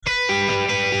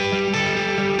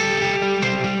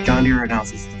John Deere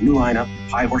announces the new lineup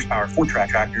of high-horsepower 4-track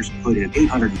tractors, including an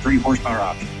 830-horsepower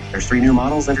option. There's 3 new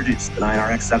models introduced, the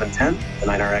 9RX 710, the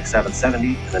 9RX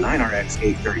 770, and the 9RX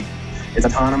 830. It's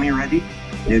autonomy ready.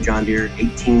 The new John Deere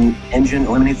 18 engine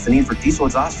eliminates the need for diesel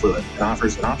exhaust fluid and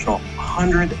offers an optional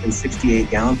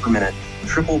 168 gallon per minute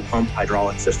triple pump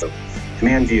hydraulic system.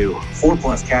 Command View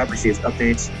 4+ cab receives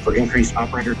updates for increased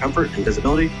operator comfort and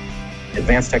visibility.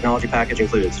 Advanced technology package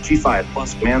includes G5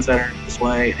 Plus command center,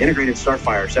 display, and integrated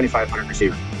StartFire 7500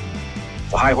 receiver.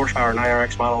 The high horsepower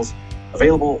 9RX models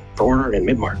available for order in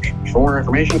mid-March. For more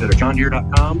information, go to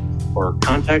johndeere.com or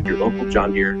contact your local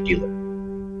John Deere dealer.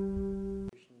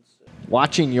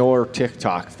 Watching your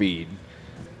TikTok feed,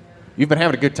 you've been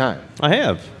having a good time. I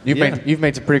have. You've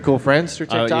made some pretty cool friends through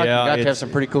TikTok. Yeah, you got to have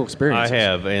some pretty cool experiences. I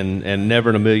have, and never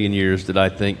in a million years did I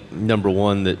think, number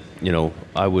one, that,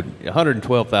 I would,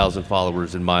 112,000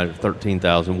 followers in my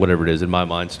 13,000, whatever it is, in my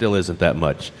mind, still isn't that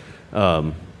much.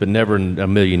 But never in a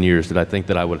million years did I think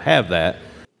that I would have that.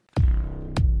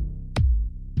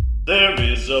 There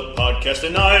is a podcast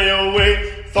in Iowa,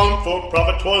 Farm for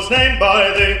Profit was named by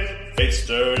they. Faith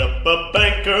stirred up a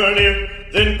banker near,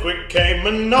 then quick came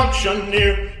an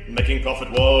auctioneer. Making profit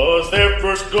was their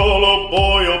first goal, oh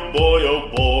boy, oh boy, oh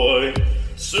boy.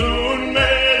 Soon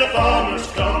may the farmers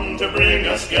come to bring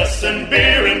us guests and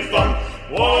beer and fun.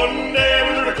 One day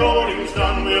when the recording's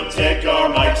done, we'll take our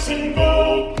mics and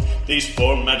go. These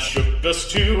formats shook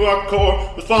us to our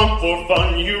core. With Farm for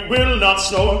Fun, you will not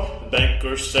snore. The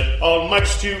banker set all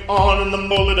mics to on, and the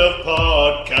mullet of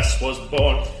podcasts was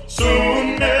born.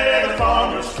 Soon may the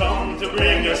farmers come to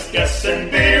bring us guests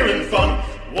and beer and fun.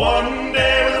 One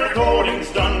day when the recording's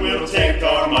done, we'll take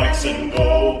our mics and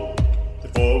go.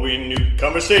 Before we knew,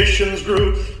 conversations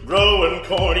grew. Grow and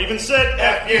Corn even said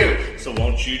F you. So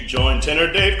won't you join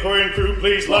Tenor, Dave, Corey, and crew?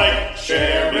 Please like,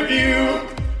 share, review.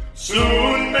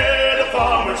 Soon may the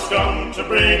farmers come to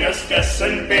bring us guests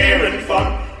and beer and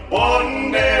fun.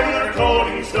 One day when the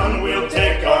recording's done, we'll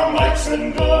take our mics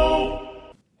and go.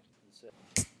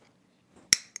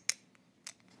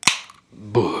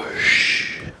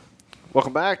 Bush.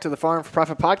 Welcome back to the Farm for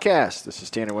Profit podcast. This is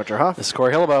Tanner Winterhoff. This is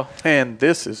Corey Hillebo. And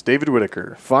this is David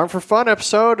Whitaker. Farm for Fun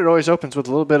episode. It always opens with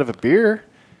a little bit of a beer.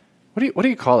 What do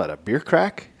you call that? A beer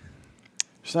crack?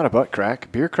 It's not a butt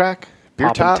crack. Beer crack? Beer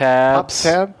Poppin' top? tabs.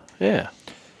 Pop tab? Yeah.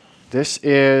 This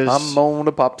is... I'm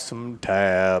gonna pop some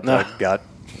tab. No. I got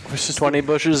 20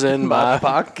 bushes in my my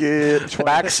pocket.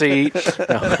 back seat.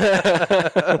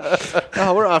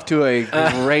 Oh, we're off to a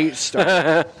great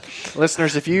start.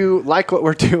 Listeners, if you like what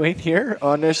we're doing here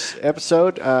on this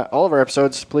episode, all of our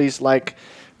episodes, please like,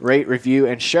 rate, review,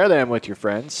 and share them with your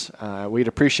friends. We'd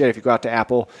appreciate it if you go out to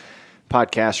Apple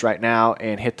Podcasts right now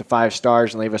and hit the 5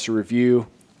 stars and leave us a review.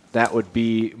 That would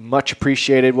be much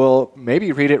appreciated. We'll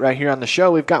maybe read it right here on the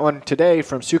show. We've got one today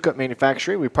from Sukup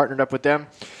Manufacturing. We partnered up with them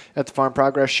at the Farm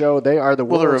Progress Show. They are the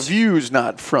Well, the world's... review's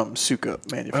not from Sukup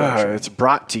Manufacturing. it's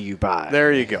brought to you by...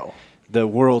 There you go. The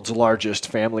world's largest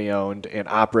family-owned and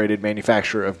operated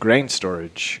manufacturer of grain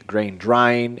storage, grain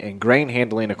drying, and grain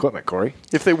handling equipment, Corey.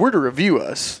 If they were to review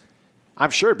us, I'm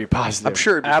sure it'd be positive. I'm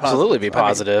sure it'd be Absolutely be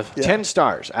positive. positive. 10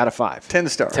 stars out of 5. 10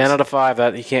 stars. 10 out of 5.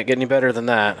 That you can't get any better than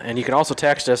that. And you can also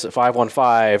text us at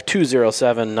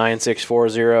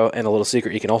 515-207-9640. And a little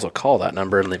secret, you can also call that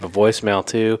number and leave a voicemail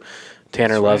too.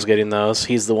 Tanner loves getting those.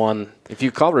 He's the one. If you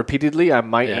call repeatedly, I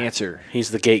might answer. He's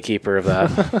the gatekeeper of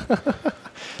that.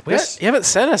 You haven't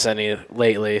sent us any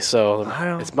lately, so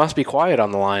it must be quiet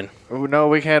on the line. Oh, no,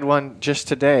 we had one just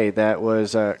today that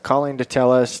was calling to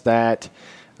tell us that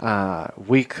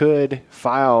we could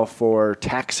file for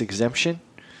tax exemption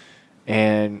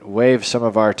and waive some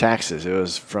of our taxes. It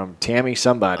was from Tammy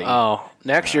somebody. Oh,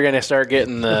 next you're going to start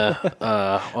getting the,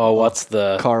 what's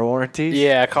the... Car warranties?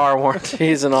 Yeah, car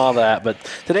warranties and all that. But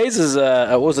today's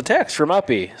was a text from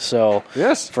Uppy. So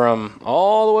yes, from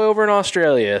all the way over in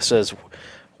Australia. It says,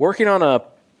 working on a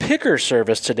picker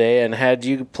service today and had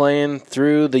you playing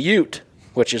through the Ute,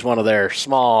 which is one of their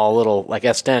small little like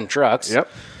S10 trucks. Yep.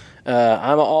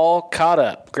 I'm all caught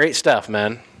up. Great stuff,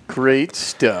 man. Great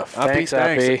stuff. Thanks,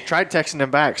 Uppy. Uppy. Tried texting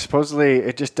him back. Supposedly,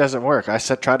 it just doesn't work. I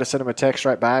tried to send him a text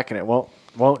right back, and it won't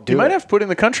do it. You might have to put in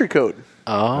the country code.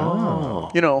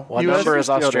 Oh. You know, What number is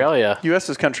Australia? U.S.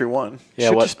 is country 1.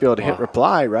 Yeah, Should just be able to hit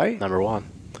reply, right? Number 1.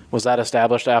 Was that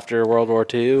established after World War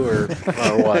II or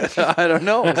what? I don't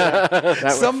know.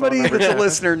 Somebody that's a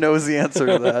listener knows the answer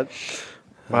to that.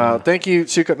 Thank you,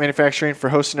 Sukup Manufacturing, for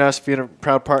hosting us, being a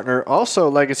proud partner. Also,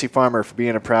 Legacy Farmer for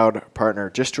being a proud partner.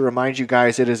 Just to remind you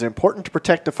guys, it is important to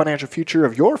protect the financial future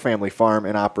of your family farm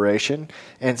and operation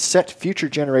and set future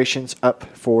generations up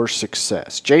for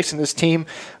success. Jason and his team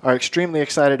are extremely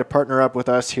excited to partner up with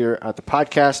us here at the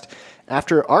podcast.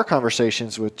 After our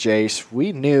conversations with Jace,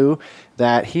 we knew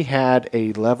that he had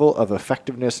a level of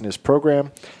effectiveness in his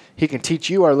program. He can teach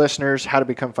you, our listeners, how to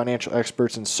become financial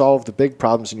experts and solve the big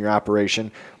problems in your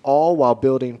operation, all while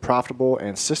building profitable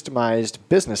and systemized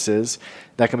businesses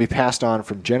that can be passed on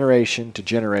from generation to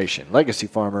generation. Legacy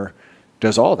Farmer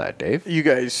does all that, Dave. You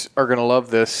guys are going to love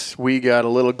this. We got a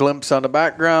little glimpse on the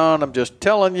background. I'm just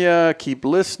telling you, keep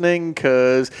listening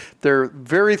because they're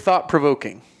very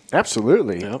thought-provoking.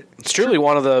 Absolutely. Yep. It's truly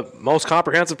one of the most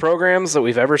comprehensive programs that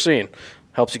we've ever seen.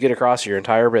 Helps you get across your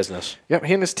entire business. Yep,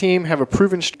 he and his team have a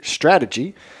proven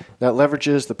strategy that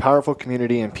leverages the powerful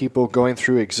community and people going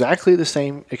through exactly the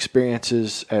same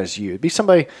experiences as you. It'd be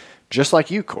somebody just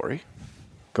like you, Corey,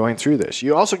 going through this.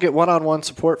 You also get one-on-one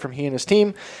support from he and his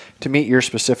team to meet your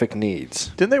specific needs.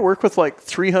 Didn't they work with like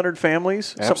 300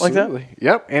 families? Absolutely. Something like that?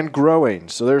 Yep, and growing.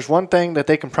 So there's one thing that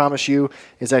they can promise you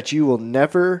is that you will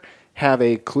never have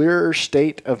a clearer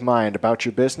state of mind about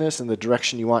your business and the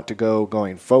direction you want to go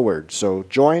going forward. So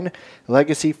join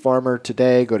Legacy Farmer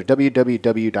today. Go to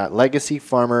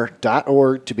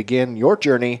www.legacyfarmer.org to begin your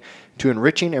journey to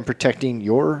enriching and protecting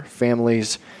your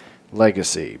family's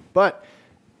legacy. But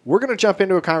we're going to jump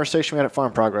into a conversation we had at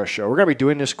Farm Progress Show. We're going to be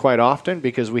doing this quite often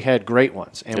because we had great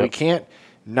ones. And we can't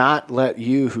not let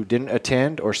you who didn't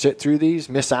attend or sit through these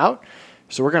miss out.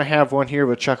 So we're going to have one here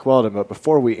with Chuck Weldon. But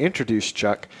before we introduce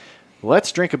Chuck,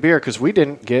 let's drink a beer because we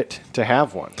didn't get to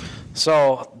have one.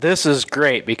 So this is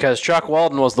great because Chuck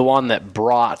Weldon was the one that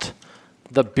brought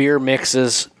the beer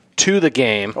mixes to the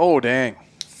game. Oh, dang.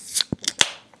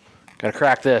 Gotta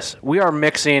crack this. We are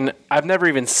mixing, I've never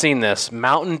even seen this,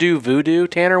 Mountain Dew Voodoo.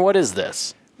 Tanner, what is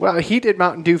this? Well, he did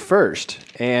Mountain Dew first,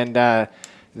 and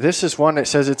this is one that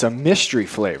says it's a mystery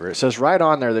flavor. It says right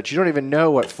on there that you don't even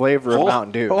know what flavor of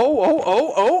Mountain Dew.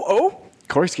 Oh.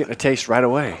 Corey's getting a taste right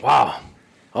away. Wow.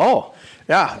 Oh.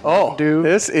 Yeah. Oh, Dew.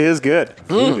 this is good.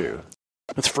 Voodoo.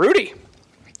 It's fruity.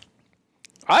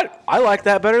 I like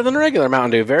that better than regular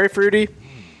Mountain Dew. Very fruity.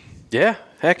 Yeah.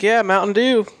 Heck yeah, Mountain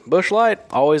Dew. Busch Light.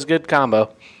 Always good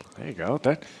combo. There you go.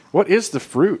 What is the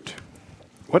fruit?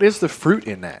 What is the fruit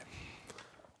in that?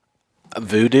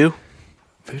 Voodoo.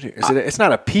 Voodoo. It's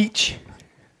not a peach?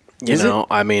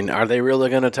 I mean, are they really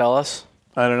going to tell us?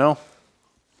 I don't know.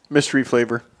 Mystery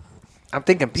flavor. I'm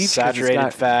thinking peach.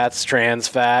 Saturated fats, trans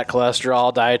fat,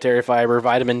 cholesterol, dietary fiber,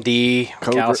 vitamin D,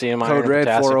 calcium, iron, Code Red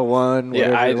potassium. 401,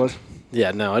 whatever it was.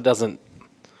 Yeah, no, it doesn't.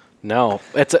 No,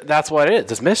 that's what it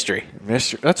is. It's mystery.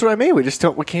 Mystery. That's what I mean. We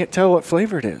can't tell what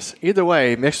flavor it is. Either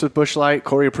way, mixed with Busch Light,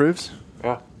 Corey approves.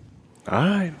 Yeah. All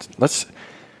right,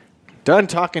 done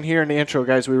talking here in the intro,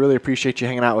 guys. We really appreciate you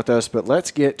hanging out with us, but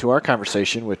let's get to our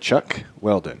conversation with Chuck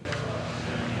Weldon.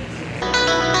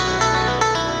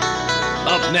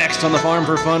 Up next on the Farm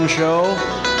for Fun show,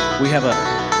 we have a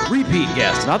repeat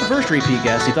guest. Not the first repeat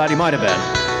guest. He thought he might have been.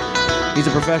 He's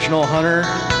a professional hunter,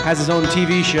 has his own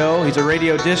TV show. He's a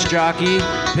radio disc jockey,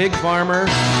 pig farmer,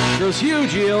 grows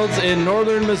huge yields in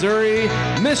northern Missouri,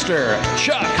 Mr.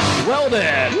 Chuck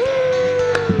Weldon.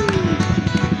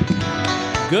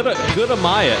 Good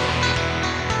Amaya.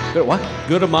 Good what?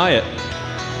 Good Amaya.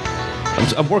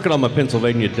 I'm working on my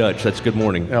Pennsylvania Dutch. That's good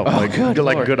morning. Oh, my God. good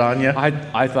Like Lord. good on you.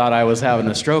 I thought I was having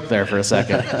a stroke there for a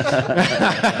second.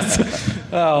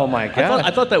 Oh, my God.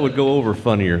 I thought that would go over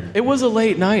funnier. It was a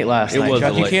late night last night, was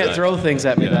Chuck. a You late can't night. throw things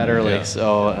at me that early. yeah.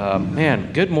 So,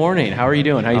 man, good morning. How are you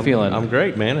doing? How you feeling? I'm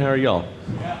great, man. How are y'all?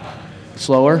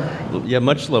 Slower? Yeah,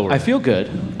 much slower. I feel good.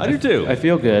 I do too. I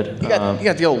feel good. You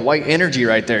got the old white energy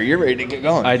right there. You're ready to get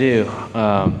going. I do.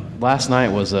 Last night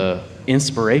was a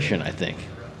inspiration, I think.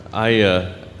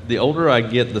 The older I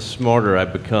get, the smarter I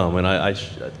become, and I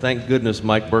thank goodness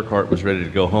Mike Burkhart was ready to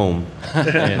go home,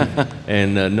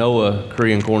 and Noah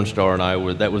Korean Cornstar and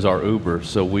I that was our Uber,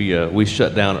 so we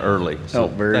shut down early. So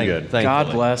very good. God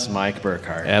thankfully. bless Mike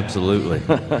Burkhart. Absolutely.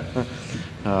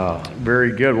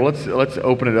 Very good. Well, let's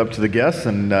open it up to the guests.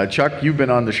 And Chuck, you've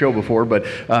been on the show before, but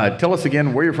tell us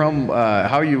again where you're from,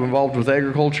 how you involved with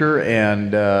agriculture,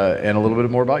 and a little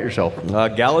bit more about yourself.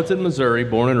 Gallatin, Missouri,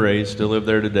 born and raised, still live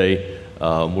there today.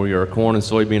 We are a corn and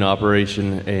soybean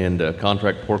operation and a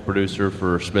contract pork producer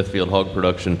for Smithfield Hog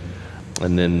Production.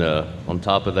 And then on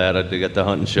top of that, I got the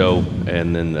hunting show,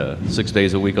 and then 6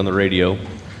 days a week on the radio,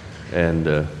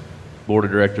 and board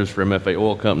of directors for MFA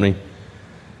Oil Company.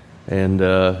 And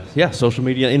social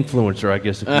media influencer, I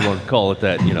guess, if you want to call it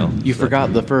that, You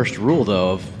forgot the first rule,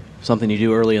 though, of something you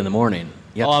do early in the morning.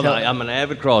 You have to tell- I'm an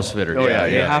avid CrossFitter. Oh, yeah.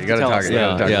 you have to gotta tell talk, us you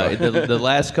gotta that. talk about it. The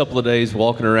last couple of days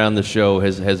walking around the show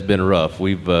has been rough.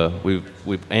 We've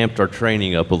amped our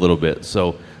training up a little bit,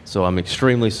 so I'm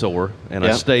extremely sore, and I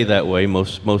Yeah. stay that way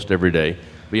most every day.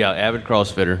 But yeah, avid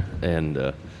CrossFitter,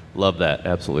 and love that.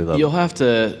 Absolutely love You'll it. have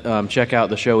to check out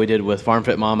the show we did with Farm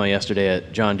Fit Mama yesterday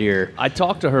at John Deere. I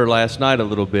talked to her last night a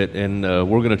little bit, and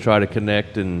we're going to try to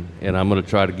connect, and I'm going to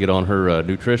try to get on her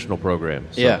nutritional program.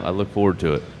 So Yeah. I look forward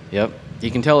to it. Yep. You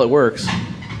can tell it works.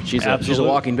 She's a Absolutely.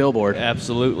 walking billboard.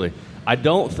 Absolutely. I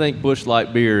don't think Busch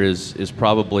Light beer is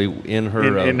probably in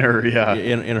her In her, yeah.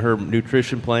 in her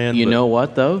nutrition plan. You but- know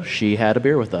what, though? She had a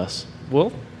beer with us.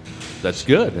 well, that's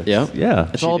good. Yeah. Yeah.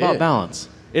 It's all about did. balance.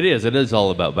 It is. It is all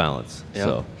about balance. Yeah.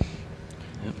 So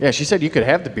Yeah, she said you could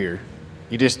have the beer.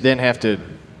 You just then have to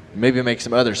maybe make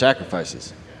some other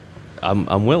sacrifices.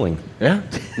 I'm willing. Yeah,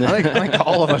 I think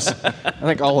all of us. I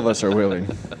think all of us are willing.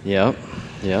 Yep.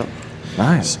 Yep.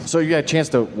 Nice. So you had a chance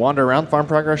to wander around Farm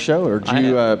Progress Show, or I did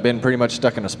you been pretty much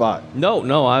stuck in a spot?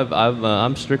 No.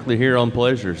 I'm strictly here on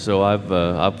pleasure. So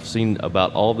I've seen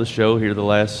about all the show here the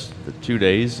last 2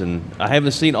 days, and I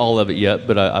haven't seen all of it yet,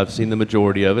 but I've seen the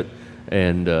majority of it.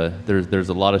 And there's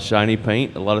a lot of shiny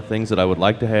paint, a lot of things that I would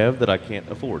like to have that I can't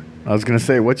afford. I was going to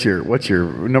say, what's your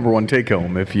number one take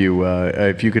home if you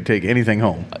could take anything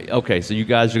home? Okay, so you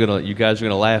guys are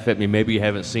gonna laugh at me. Maybe you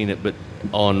haven't seen it, but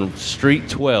on Street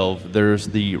 12, there's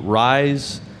the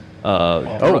Rise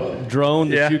drone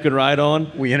that yeah. you can ride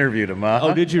on. We interviewed him.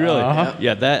 Oh, did you really? Uh-huh.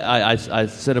 Yeah, that I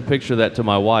sent a picture of that to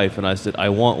my wife, and I said I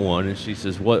want one, and she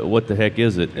says, "What the heck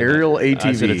is it?" And Aerial I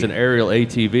ATV. said it's an aerial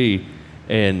ATV,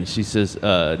 and she says,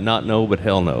 "Not no, but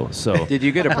hell no." So Did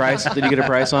you get a price? Did you get a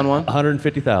price on one?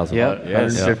 150,000. Yep.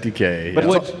 Yes. 150K. But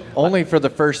yeah. it's only for the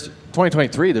first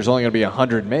 2023. There's only going to be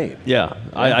 100 made. Yeah,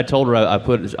 I told her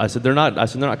I said they're not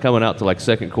coming out till like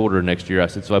second quarter next year. I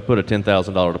said so I put a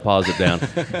 $10,000 deposit down,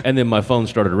 and then my phone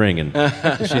started ringing.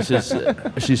 She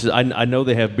says I know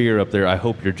they have beer up there. I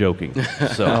hope you're joking.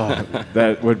 So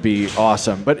That would be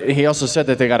awesome. But he also said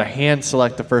that they got to hand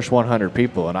select the first 100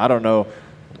 people, and I don't know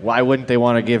why wouldn't they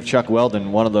want to give Chuck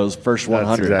Weldon one of those first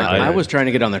 100. exactly I was trying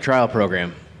to get on their trial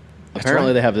program. Apparently,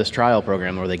 right. they have this trial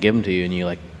program where they give them to you, and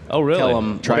you oh really? tell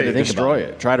them Try to destroy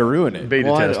it. Try to ruin it. Beta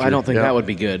Well, tester. I don't think yeah. that would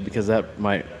be good because that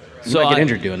might you might get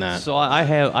injured doing that. So I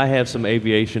have some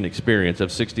aviation experience. I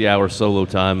have 60 hours solo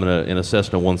time in a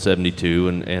Cessna 172,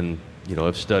 and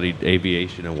I've studied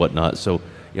aviation and whatnot. So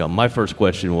my first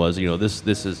question was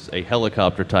this is a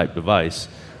helicopter type device.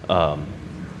 How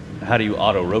do you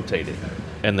auto rotate it?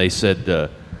 And they said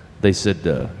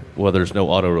well, there's no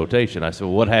auto rotation. I said,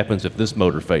 well, what happens if this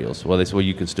motor fails? Well, they said, well,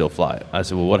 you can still fly it. I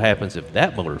said, well, what happens if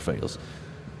that motor fails?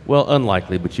 Well,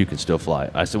 unlikely, but you can still fly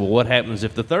it. I said, well, what happens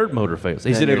if the third motor fails?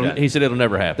 He Then said, you're done. it'll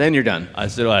never happen. Then you're done. I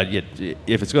said, well,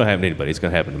 if it's going to happen to anybody, it's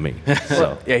going to happen to me.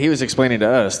 So Yeah, he was explaining to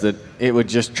us that it would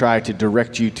just try to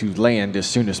direct you to land as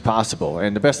soon as possible.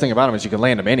 And the best thing about them is you can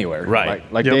land them anywhere.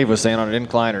 Right. Like Yep. Dave was saying, on an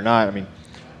incline or not. I mean,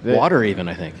 Water, even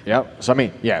I think. Yep. So, I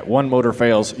mean, yeah, one motor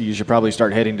fails, you should probably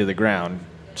start heading to the ground.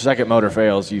 Second motor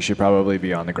fails, you should probably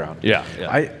be on the ground. yeah.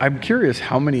 I'm curious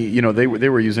how many, they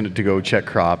were using it to go check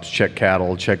crops, check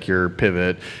cattle, check your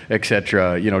pivot,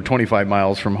 etc. 25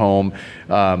 miles from home,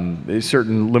 a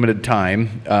certain limited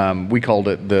time. We called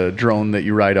it the drone that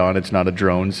you ride on. It's not a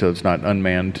drone, so it's not an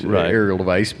unmanned Right. aerial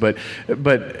device. But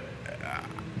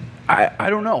I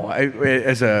don't know.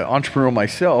 As an entrepreneur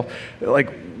myself, like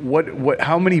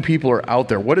how many people are out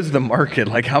there? What is the market?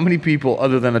 Like how many people,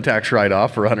 other than a tax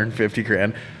write-off for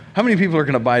 $150,000, how many people are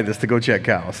going to buy this to go check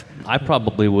cows? I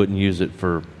probably wouldn't use it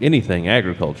for anything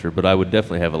agriculture, but I would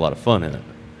definitely have a lot of fun in it.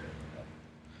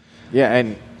 Yeah,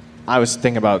 and I was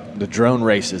thinking about the drone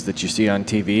races that you see on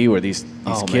TV where these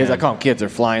Oh, kids, man. I call them kids, they're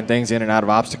flying things in and out of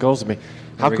obstacles. I mean,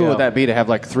 how we cool go. would that be to have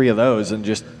like 3 of those and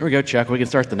just Here we go, Chuck. We can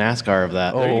start the NASCAR of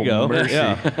that. There you go. mercy.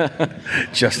 Yeah.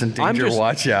 Just in danger, just-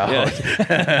 watch out.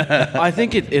 I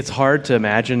think it's hard to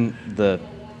imagine the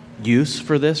use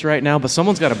for this right now, but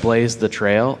someone's got to blaze the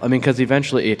trail. I mean, because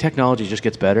eventually technology just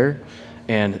gets better,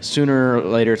 and sooner or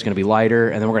later it's going to be lighter,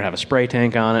 and then we're going to have a spray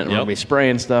tank on it, and we're Yep. going to be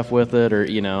spraying stuff with it, or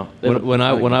When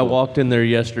I walked in there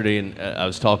yesterday, and I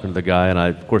was talking to the guy, and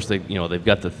of course they've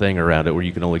got the thing around it where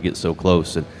you can only get so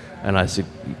close, and I said,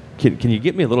 can you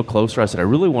get me a little closer? I said, I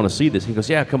really want to see this. He goes,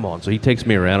 yeah, come on. So he takes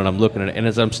me around, and I'm looking at it, and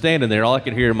as I'm standing there, all I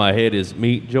can hear in my head is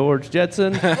meet George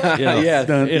Jetson. Yes,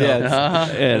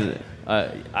 yes. And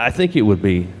I think it would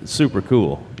be super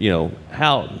cool.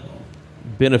 How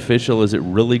beneficial is it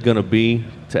really going to be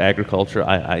to agriculture?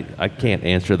 I can't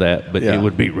answer that, but Yeah. it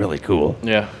would be really cool.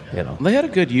 Yeah. You know. They had a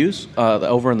good use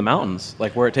over in the mountains,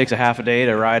 like where it takes a half a day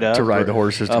to ride up. To ride or the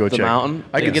horses to up go the check. mountain.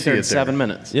 I They can get there see in it there. 7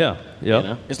 minutes. Yeah, yeah. You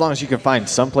know? As long as you can find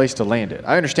some place to land it.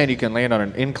 I understand you can land on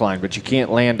an incline, but you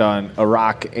can't land on a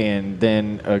rock and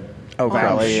then a I'm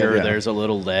valley. sure Yeah. there's a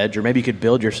little ledge, or maybe you could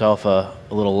build yourself a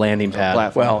little landing pad.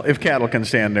 platform. Well, if cattle can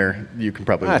stand there, you can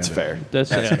probably. That's land it.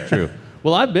 fair. That's true.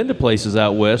 Well, I've been to places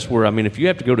out west where, I mean, if you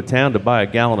have to go to town to buy a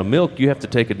gallon of milk, you have to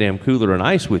take a damn cooler and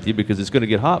ice with you because it's going to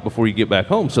get hot before you get back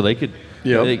home. So they could,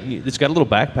 Yep. it's got a little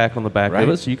backpack on the back Right. of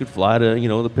it, so you could fly to,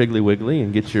 the Piggly Wiggly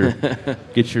and get your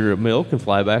get your milk and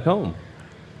fly back home.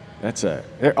 There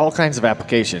are all kinds of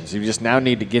applications. You just now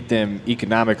need to get them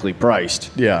economically priced.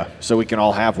 Yeah. So we can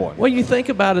all have one. Well, you think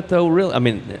about it, though, really. I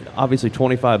mean, obviously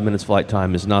 25 minutes flight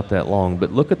time is not that long,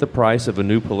 but look at the price of a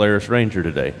new Polaris Ranger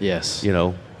today. Yes.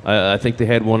 I think they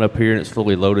had one up here and it's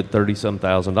fully loaded, $30-some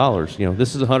thousand.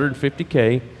 This is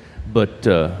 $150K, but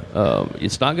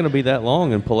it's not going to be that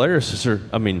long. And Polaris are,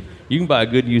 I mean, you can buy a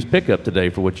good used pickup today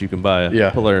for what you can buy a Yeah.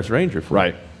 Polaris Ranger for.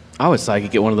 Right. I always thought you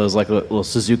could get one of those like little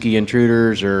Suzuki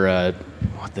Intruders or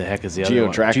what the heck is the other Geo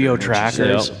one? Tracker. Geo Yep.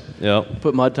 Trackers. Yep.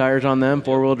 Put mud tires on them,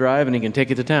 4-wheel drive, and you can take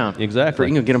it to town. Exactly.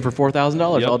 You can get them for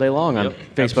 $4,000 Yep. all day long on Yep.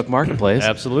 Facebook Marketplace.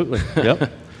 Absolutely.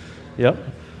 Yep. Yep.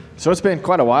 So it's been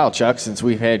quite a while, Chuck, since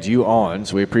we've had you on.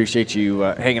 So we appreciate you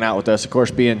hanging out with us. Of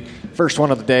course, being first one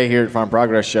of the day here at Farm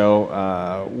Progress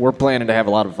Show, we're planning to have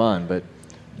a lot of fun. But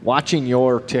watching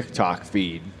your TikTok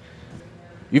feed,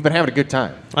 you've been having a good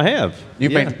time. I have.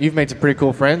 You've made some pretty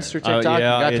cool friends through TikTok. yeah, you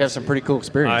got to have it's- some pretty cool I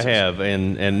experiences. have,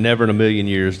 and never in a million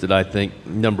years did I think,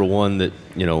 number one, that,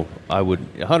 I would,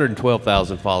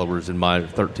 112,000 followers in my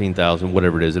 13,000,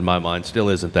 whatever it is, in my mind, still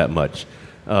isn't that much.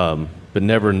 But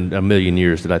never in a million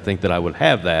years did I think that I would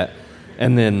have that.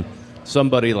 And then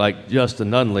somebody like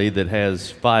Justin Nunley that has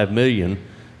 5 million,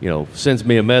 sends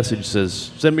me a message,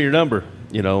 says, send me your number,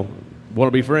 want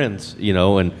to be friends,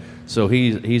 and so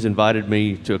he's invited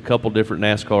me to a couple different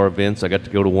NASCAR events. I got to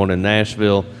go to one in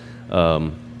Nashville.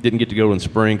 Didn't get to go in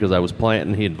spring because I was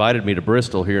planting. He invited me to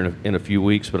Bristol here in a few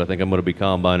weeks, but I think I'm going to be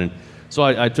combining. So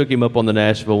I took him up on the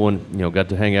Nashville one. Got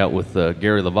to hang out with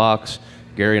Gary LaVox.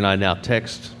 Gary and I now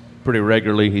text pretty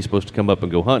regularly. He's supposed to come up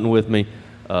and go hunting with me.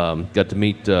 Got to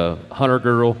meet Hunter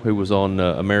Girl, who was on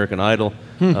American Idol.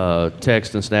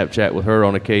 Text and Snapchat with her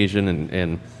on occasion,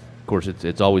 and of course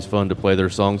it's always fun to play their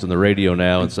songs on the radio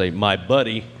now and say my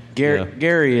buddy.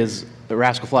 Gary is the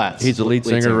Rascal Flats. He's the lead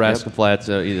singer of yep. Rascal Flats.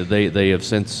 They have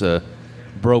since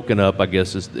broken up, I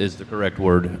guess is the correct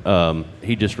word.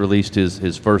 He just released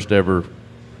his first ever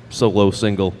solo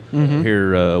single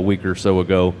here a week or so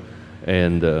ago.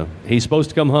 And he's supposed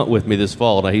to come hunt with me this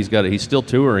fall. Now he's still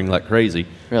touring like crazy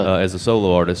Really? as a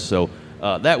solo artist. So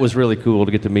that was really cool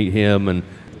to get to meet him, and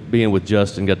being with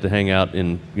Justin, got to hang out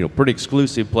in pretty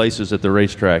exclusive places at the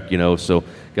racetrack. So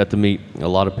got to meet a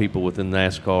lot of people within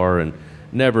NASCAR, and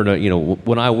never know.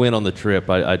 When I went on the trip,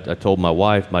 I told my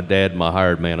wife, my dad, my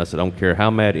hired man, I said, I don't care how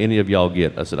mad any of y'all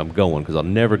get. I said, I'm going because I'll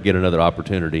never get another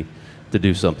opportunity to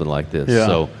do something like this. Yeah.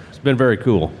 So it's been very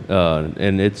cool,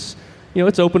 and it's.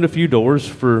 It's opened a few doors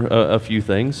for a few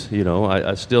things.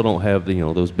 I still don't have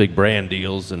those big brand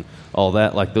deals and all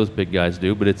that like those big guys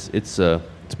do, but it's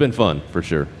been fun for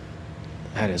sure.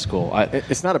 That is cool.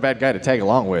 It's not a bad guy to tag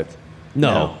along with.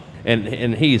 No.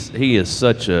 And he is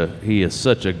such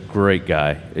a great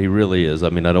guy. He really is. I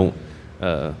mean, I don't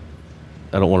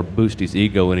want to boost his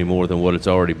ego any more than what it's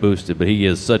already boosted, but he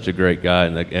is such a great guy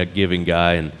and a giving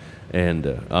guy, and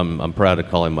I'm proud to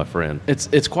call him my friend.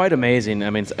 It's quite amazing. I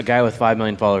mean, it's a guy with 5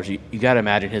 million followers. You got to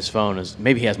imagine his phone is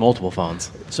maybe he has multiple phones.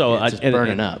 So it's just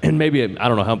burning up. And maybe I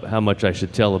don't know how much I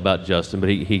should tell about Justin, but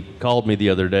he called me the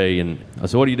other day, and I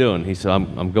said, "What are you doing?" He said,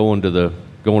 "I'm going to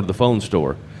the phone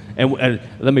store." And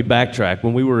let me backtrack.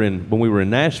 When we were in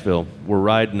Nashville, we're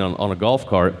riding on a golf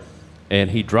cart,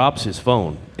 and he drops his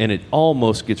phone, and it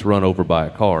almost gets run over by a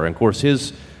car. And of course,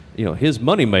 his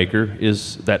moneymaker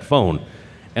is that phone.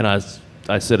 And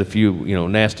I said a few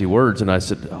nasty words, and I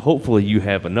said, hopefully you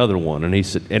have another one. And he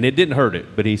said, and it didn't hurt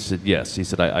it, but he said yes. He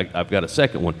said, I've got a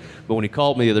second one. But when he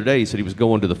called me the other day, he said he was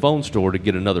going to the phone store to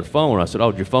get another phone. I said,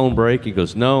 oh, did your phone break? He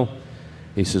goes, no.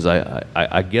 He says,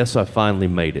 I guess I finally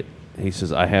made it. He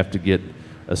says, I have to get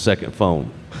a second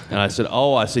phone. And I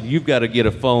said, you've got to get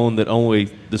a phone that only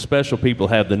the special people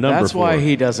have the number That's for. why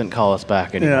he doesn't call us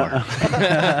back anymore.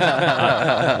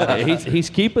 He's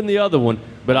keeping the other one,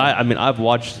 but I mean I've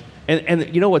watched,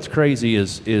 and you know what's crazy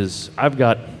is I've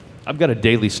got a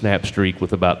daily snap streak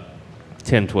with about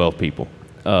 10, 12 people.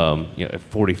 At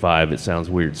 45, it sounds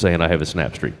weird saying I have a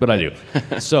snap streak, but I do.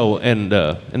 So, and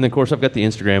then of course I've got the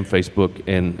Instagram, Facebook,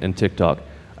 and TikTok.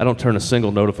 I don't turn a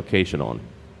single notification on,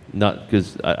 not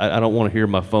because I don't want to hear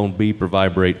my phone beep or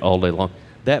vibrate all day long.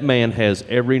 That man has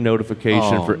every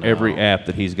notification for every app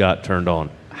that he's got turned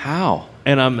on. How?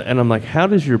 And I'm like, how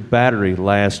does your battery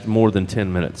last more than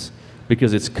 10 minutes?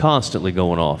 Because it's constantly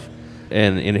going off.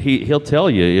 And he'll tell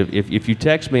you, if you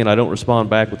text me and I don't respond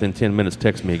back within 10 minutes,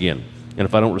 text me again. And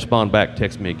if I don't respond back,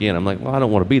 text me again. I'm like, well, I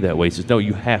don't want to be that way. He says, no,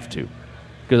 you have to.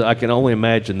 Because I can only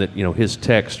imagine that, his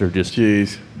texts are just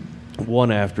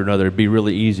one after another. It'd be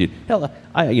really easy. Hell,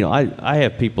 I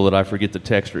have people that I forget to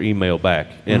text or email back.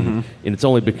 And it's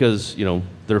only because,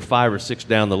 there are 5 or 6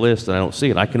 down the list and I don't see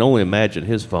it. I can only imagine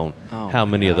his phone, how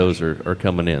many of those are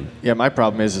coming in. Yeah, my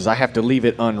problem is I have to leave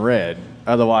it unread.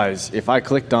 Otherwise, if I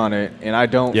clicked on it and I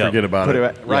don't forget about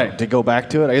it, to go back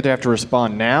to it, I either have to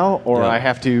respond now or I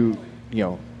have to,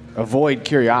 avoid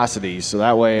curiosity so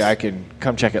that way I can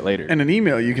come check it later. And an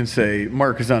email, you can say,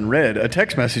 Mark is unread. A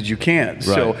text message, you can't. Right.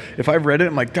 So if I've read it,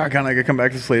 I'm like, doggone, I got to come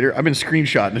back to this later. I've been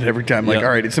screenshotting it every time. Like, all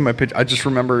right, it's in my picture. I just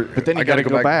remember. But then you got to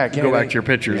go back. Go back to your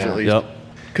pictures at least.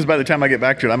 Because by the time I get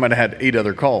back to it, I might have had 8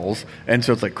 other calls. And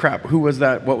so it's like, crap, who was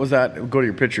that? What was that? Go to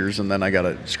your pictures, and then I got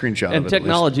a screenshot of it. And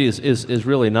technology is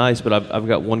really nice, but I've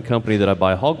got one company that I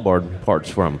buy hog barn parts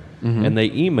from, and they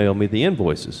email me the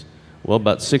invoices. Well,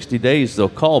 about 60 days, they'll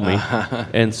call me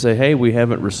and say, hey, we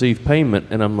haven't received payment.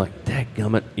 And I'm like,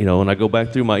 dadgummit, and I go back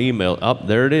through my email.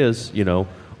 There it is,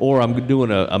 Or I'm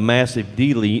doing a massive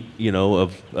delete,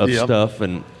 of stuff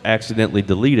and accidentally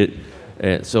delete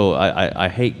it. So I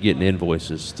hate getting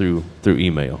invoices through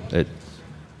email.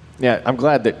 Yeah, I'm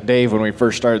glad that Dave, when we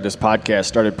first started this podcast,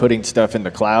 started putting stuff in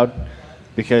the cloud,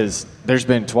 because there's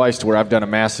been twice to where I've done a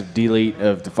massive delete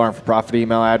of the Farm for Profit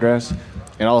email address,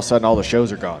 and all of a sudden all the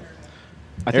shows are gone.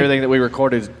 Everything that we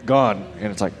recorded is gone,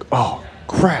 and it's like, oh,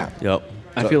 crap. Yep.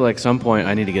 I feel like some point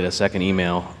I need to get a second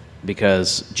email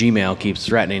because Gmail keeps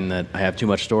threatening that I have too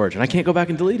much storage, and I can't go back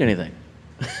and delete anything.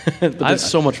 But there's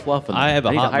so much fluff in there. I need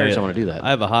to hire someone to do that. I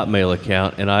have a Hotmail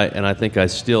account, and I think I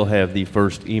still have the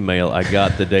first email I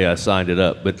got the day I signed it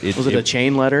up. But was it a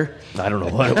chain letter? I don't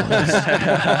know what it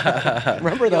was.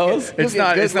 Remember those? It's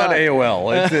not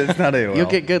AOL. It's not AOL. You'll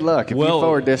get good luck if you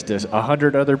forward this to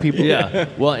 100 other people. Yeah.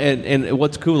 Well, and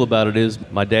what's cool about it is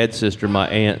my dad's sister, my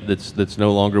aunt, that's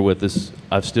no longer with us.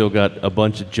 I've still got a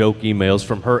bunch of joke emails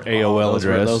from her AOL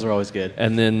address. Those are always good.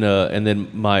 And then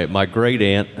my great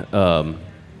aunt.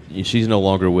 She's no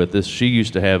longer with us. She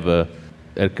used to have a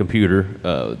computer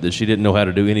that she didn't know how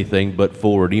to do anything but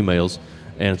forward emails,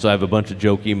 and so I have a bunch of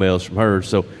joke emails from her.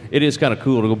 So it is kind of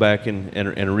cool to go back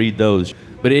and read those.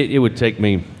 But it'd take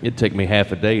me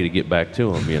half a day to get back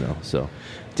to them, So,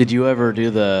 did you ever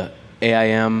do the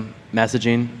AIM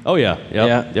messaging? Oh yeah,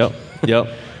 yep.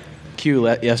 Q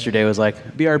yesterday was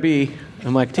like BRB.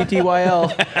 I'm like,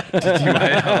 TTYL.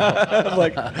 I'm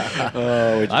like,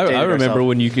 I remember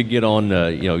when you could get on,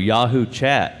 Yahoo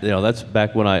Chat. That's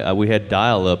back when we had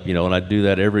dial-up, and I'd do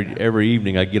that every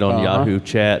evening. I'd get on Yahoo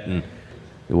Chat, and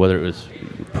whether it was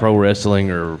pro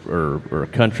wrestling or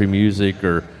country music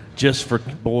or just for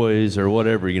boys or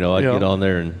whatever, I'd get on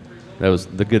there, and that was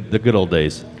the good old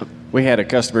days. We had a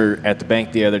customer at the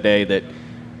bank the other day that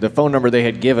the phone number they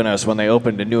had given us when they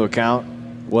opened a new account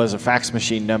was a fax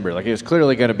machine number. Like, it was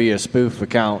clearly going to be a spoof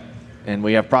account, and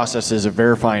we have processes of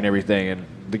verifying everything. And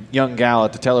the young gal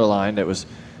at the teller line that was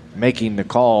making the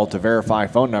call to verify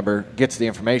phone number gets the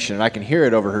information, and I can hear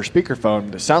it over her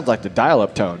speakerphone. It sounds like the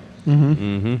dial-up tone.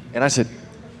 And I said,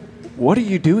 what are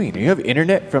you doing? Do you have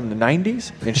internet from the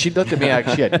 90s? And she looked at me like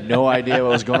she had no idea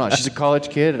what was going on. She's a college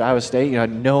kid at Iowa State.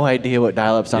 Had no idea what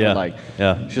dial-up sounded like.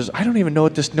 Yeah. She goes, I don't even know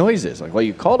what this noise is. Like, well,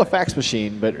 you called a fax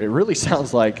machine, but it really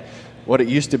sounds like what it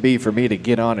used to be for me to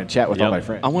get on and chat with all my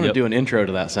friends. I want to do an intro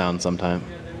to that sound sometime.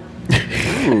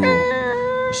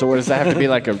 So what, does that have to be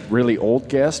like a really old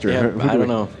guest? Or I don't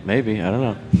know. Maybe. I don't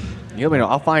know. You let me know.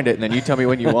 I'll find it, and then you tell me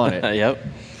when you want it. Yep.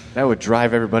 That would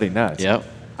drive everybody nuts. Yep.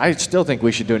 I still think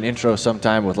we should do an intro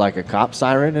sometime with like a cop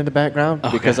siren in the background,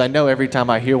 because I know every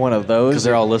time I hear one of those... Because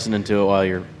they're all listening to it while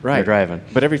you're driving.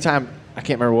 But every time, I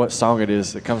can't remember what song it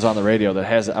is that comes on the radio that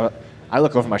has... I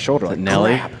look over my shoulder like,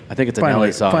 Nelly? crap. I think it's a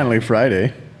Nelly song. Finally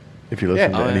Friday, if you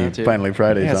listen to any Finally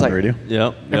Fridays on the radio.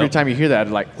 Yep. Every time you hear that,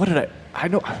 I'm like, what did I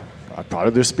know... I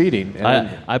thought they're speeding. And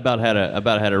I about had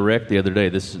a wreck the other day.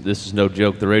 This is no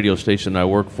joke. The radio station I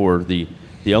work for, the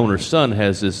owner's son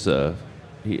has this...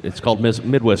 it's called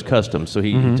Midwest Customs. So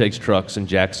he takes trucks and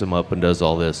jacks them up and does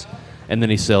all this. And then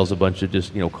he sells a bunch of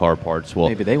just, car parts. Well,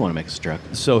 maybe they want to make a truck.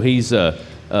 So he's got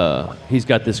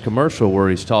this commercial where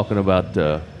he's talking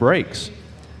about brakes.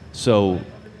 So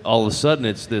all of a sudden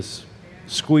it's this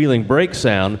squealing brake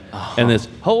sound and this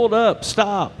hold up,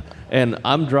 stop. And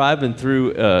I'm driving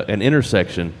through an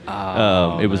intersection.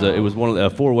 It was one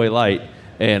of a 4-way light,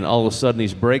 and all of a sudden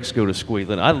these brakes go to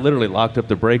squealing. I literally locked up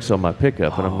the brakes on my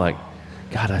pickup, and I'm like,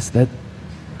 God,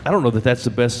 I don't know that that's the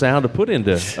best sound to put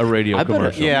into a radio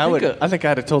commercial. Yeah, I think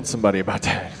I'd have told somebody about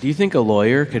that. Do you think a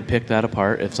lawyer could pick that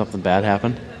apart if something bad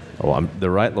happened? Oh, I'm the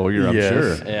right lawyer, I'm Yes.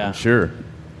 sure. Yeah. I'm sure.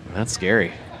 That's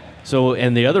scary. So,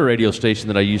 and the other radio station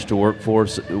that I used to work for,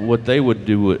 what they would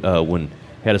do when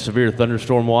had a severe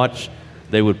thunderstorm watch,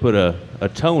 they would put a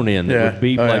tone in that would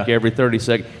beep every 30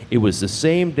 seconds. It was the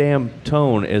same damn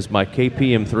tone as my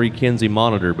KPM3 Kinsey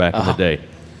monitor back in the day.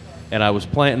 And I was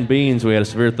planting beans. We had a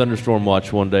severe thunderstorm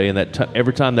watch one day, and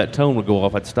every time that tone would go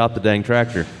off, I'd stop the dang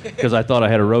tractor because I thought I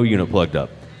had a row unit plugged up.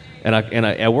 And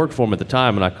I worked for him at the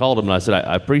time, and I called him and I said,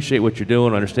 I appreciate what you're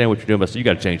doing, I understand what you're doing, but I said, you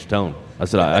got to change the tone. I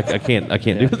said, I can't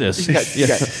do this. You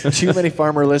got too many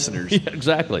farmer listeners. Yeah,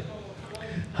 exactly.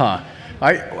 Huh.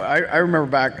 I remember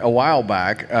back a while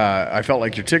back, I felt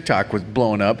like your TikTok was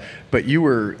blowing up, but you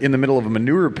were in the middle of a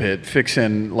manure pit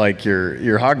fixing like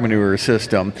your hog manure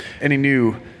system. Any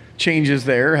new changes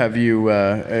there? Have you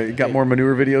got more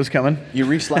manure videos coming? You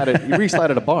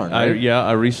reslatted a barn, right?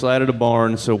 I reslatted a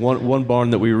barn. So one barn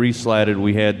that we reslatted,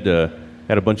 we had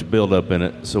a bunch of buildup in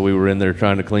it. So we were in there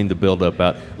trying to clean the buildup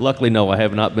out. Luckily, no, I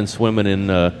have not been swimming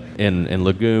in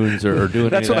lagoons or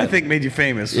doing. That's any what of that. I think made you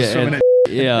famous. Yeah, swimming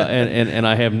and, and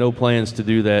I have no plans to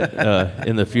do that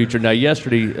in the future. Now,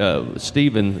 yesterday,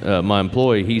 Steven, my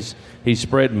employee, he's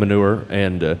spread manure,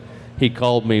 and he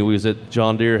called me. We was at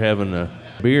John Deere having a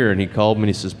beer, and he called me and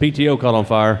he says, PTO caught on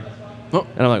fire. Oh.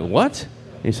 And I'm like, what?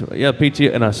 He said, yeah,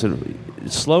 PTO. And I said,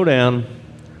 slow down,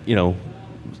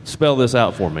 spell this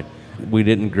out for me. We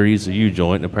didn't grease the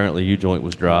U-joint, and apparently the U-joint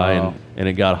was dry, and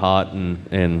it got hot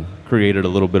and created a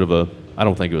little bit of I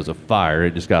don't think it was a fire.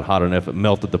 It just got hot enough. It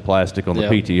melted the plastic on the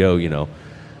PTO,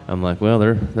 I'm like, well,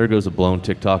 there goes a blown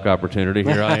TikTok opportunity.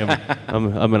 Here I am.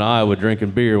 I'm in Iowa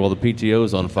drinking beer while the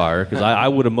PTO's on fire, because I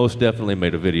would have most definitely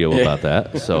made a video about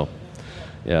that. So,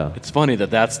 yeah. It's funny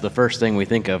that's the first thing we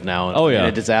think of now in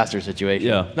a disaster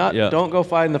situation. Don't go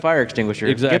find the fire extinguisher.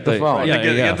 Exactly. Get the phone.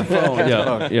 Get the phone.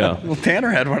 Yeah. Well, Tanner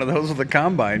had one of those with the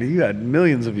combine. He had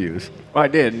millions of views. Well, I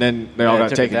did, and then they all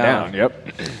got taken down. Yep.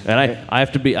 And I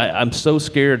have to be. I'm so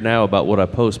scared now about what I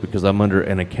post because I'm under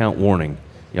an account warning.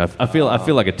 I feel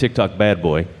like a TikTok bad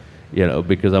boy,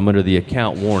 because I'm under the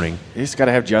account warning. You just got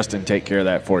to have Justin take care of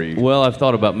that for you. Well, I've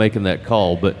thought about making that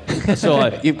call, but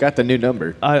you've got the new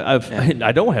number.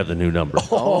 I don't have the new number.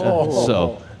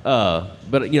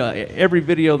 But every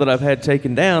video that I've had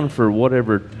taken down for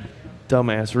whatever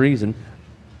dumbass reason,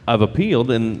 I've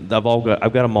appealed and I've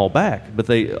got them all back. But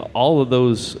all of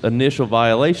those initial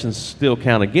violations still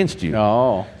count against you.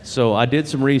 Oh. So I did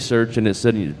some research, and it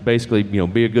said basically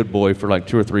be a good boy for like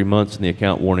 2 or 3 months, and the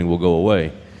account warning will go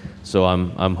away. So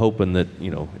I'm hoping that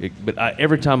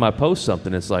every time I post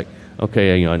something, it's like,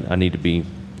 okay, I need to be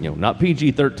not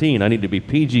PG-13, I need to be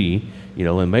PG,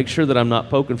 and make sure that I'm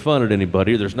not poking fun at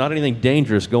anybody. There's not anything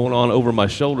dangerous going on over my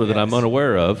shoulder that I'm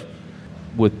unaware of.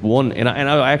 With one, and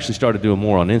I actually started doing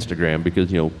more on Instagram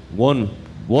because one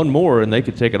more and they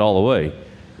could take it all away,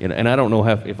 and I don't know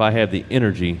if I have the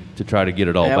energy to try to get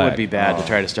it all back. That would be bad to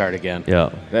try to start again.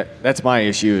 Yeah, that's my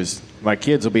issue. Is my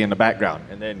kids will be in the background,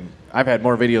 and then I've had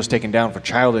more videos taken down for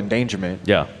child endangerment.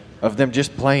 Yeah, of them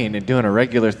just playing and doing a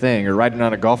regular thing or riding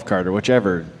on a golf cart or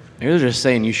whichever. They're just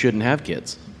saying you shouldn't have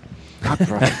kids. Don't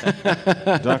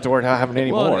have to worry about having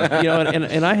any more.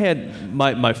 And I had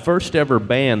my first ever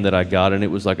ban that I got, and it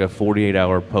was like a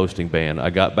 48-hour posting ban.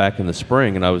 I got back in the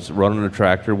spring, and I was running a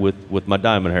tractor with my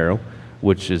Diamond Harrow,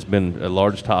 which has been a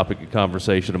large topic of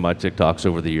conversation in my TikToks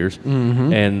over the years.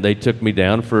 Mm-hmm. And they took me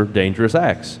down for dangerous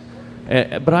acts.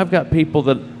 But I've got people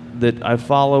that I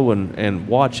follow and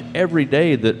watch every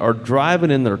day that are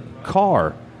driving in their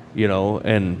car,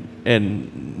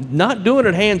 and not doing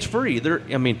it hands-free.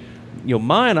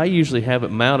 Mine, I usually have it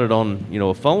mounted on,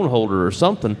 a phone holder or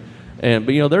something, but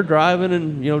they're driving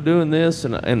and doing this,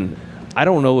 and I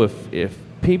don't know if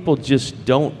people just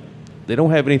don't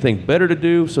have anything better to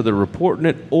do, so they're reporting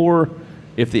it, or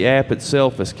if the app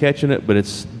itself is catching it, but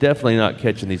it's definitely not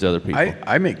catching these other people.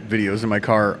 I make videos in my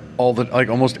car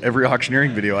almost every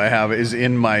auctioneering video I have is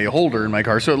in my holder in my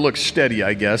car, so it looks steady,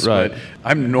 I guess. Right. But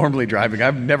I'm normally driving.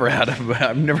 I've never had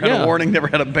a warning, never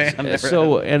had a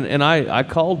ban. I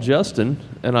called Justin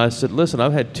and I said, listen,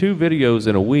 I've had 2 videos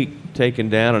in a week taken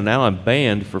down, and now I'm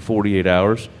banned for 48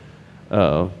 hours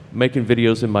making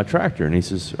videos in my tractor. And he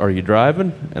says, are you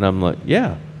driving? And I'm like,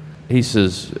 yeah. He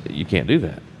says, you can't do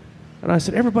that. And I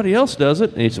said, everybody else does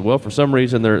it. And he said, well, for some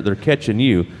reason they're catching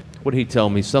you. What did he tell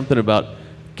me? Something about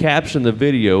caption the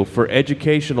video for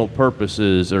educational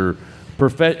purposes or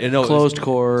Closed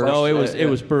course. No, it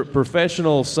was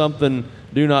professional something.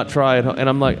 Do not try it. And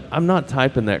I'm like, I'm not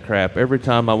typing that crap every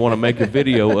time I want to make a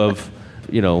video of,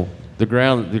 the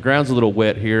ground's a little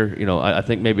wet here. I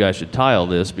think maybe I should tile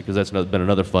this because that's been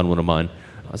another fun one of mine.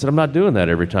 I said, I'm not doing that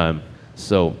every time.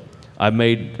 So I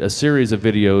made a series of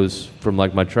videos from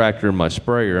like my tractor and my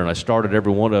sprayer, and I started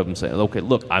every one of them saying, okay,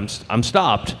 look, I'm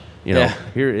stopped.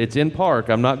 Here it's in park.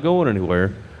 I'm not going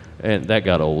anywhere. And that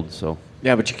got old, so.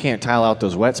 Yeah, but you can't tile out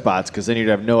those wet spots because then you'd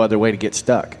have no other way to get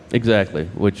stuck. Exactly,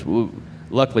 which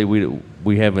luckily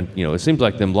we haven't, it seems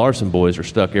like them Larson boys are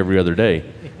stuck every other day.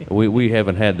 We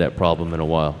haven't had that problem in a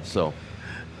while, so.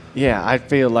 Yeah, I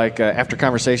feel like after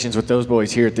conversations with those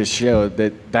boys here at this show,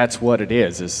 that's what it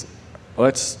is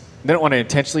they don't want to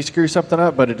intentionally screw something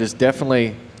up, but it is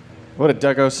definitely, what did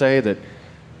Duggo say, that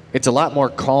it's a lot more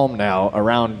calm now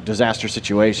around disaster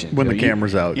situations. When the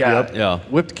camera's out. Yeah.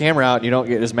 Whip the camera out and you don't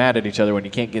get as mad at each other when you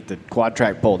can't get the quad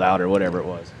track pulled out or whatever it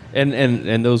was.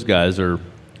 And those guys are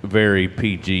very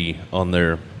PG on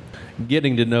their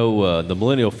getting to know the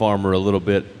Millennial Farmer a little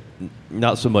bit,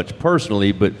 not so much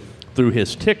personally, but through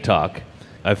his TikTok.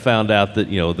 I found out that,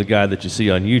 the guy that you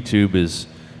see on YouTube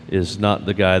is not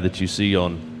the guy that you see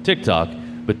on TikTok.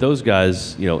 But those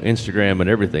guys, Instagram and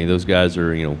everything, those guys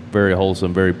are, very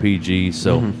wholesome, very PG.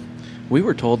 So we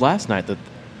were told last night that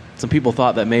some people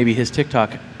thought that maybe his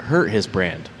TikTok hurt his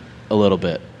brand a little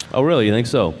bit. Oh, really? You think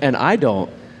so? And I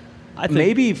don't. I think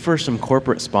maybe for some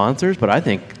corporate sponsors, but I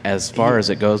think as far as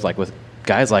it goes, like with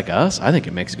guys like us, I think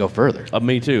it makes it go further.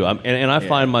 Me too. And I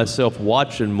find myself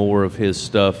watching more of his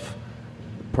stuff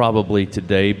probably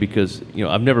today because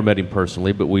I've never met him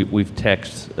personally, but we've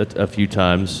texted a few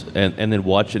times, and then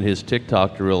watching his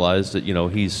TikTok to realize that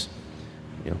he's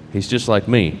just like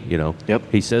me.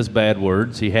 Yep. He says bad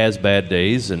words, he has bad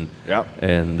days, and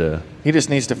he just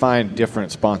needs to find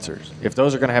different sponsors. If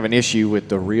those are going to have an issue with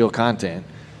the real content,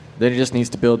 then he just needs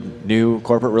to build new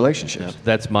corporate relationships. Yep.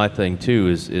 That's my thing too.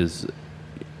 Is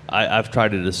I've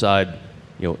tried to decide,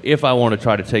 if I want to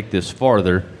try to take this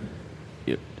farther.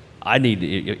 I need to,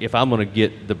 if I'm going to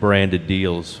get the branded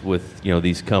deals with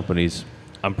these companies,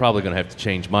 I'm probably going to have to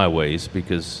change my ways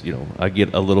because I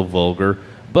get a little vulgar.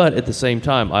 But at the same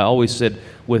time, I always said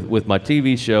with my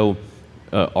TV show,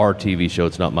 our TV show,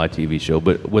 it's not my TV show,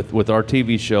 but with our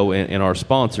TV show and our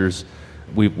sponsors,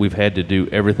 we've had to do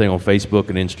everything on Facebook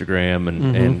and Instagram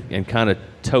and kind of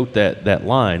tote that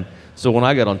line. So when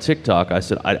I got on TikTok, I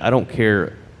said I don't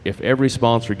care if every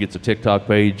sponsor gets a TikTok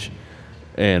page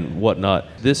and whatnot.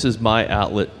 This is my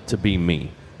outlet to be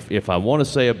me. If I want to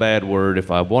say a bad word, if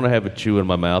I want to have a chew in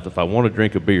my mouth, if I want to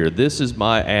drink a beer, this is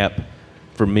my app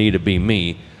for me to be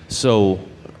me. So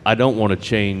I don't want to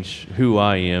change who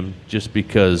I am just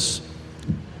because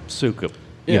Sukup,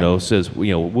 says,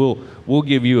 we'll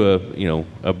give you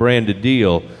a branded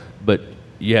deal, but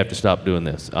you have to stop doing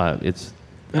this. I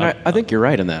think you're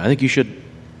right in that. I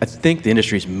think the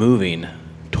industry's moving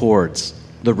towards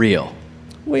the real.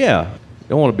 Well, yeah.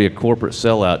 Don't want to be a corporate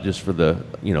sellout just for the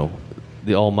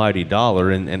almighty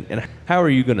dollar. And how are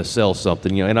you going to sell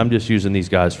something? And I'm just using these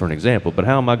guys for an example. But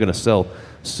how am I going to sell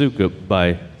Sukup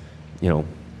by,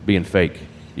 being fake?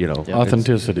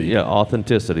 Authenticity.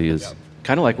 Authenticity is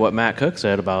kind of like what Matt Cook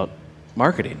said about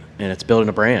marketing, and it's building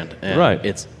a brand. And right.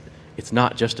 It's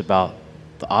not just about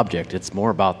the object. It's more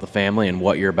about the family and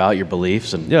what you're about, your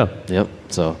beliefs, and Yep.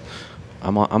 So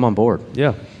I'm on board.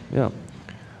 Yeah.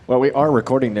 Well, we are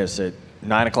recording this at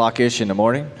 9 o'clock-ish in the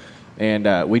morning,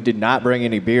 and we did not bring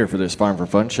any beer for this Farm for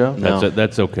Fun show.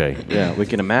 That's okay. Yeah, we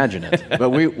can imagine it.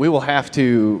 But we will have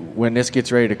to, when this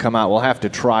gets ready to come out, we'll have to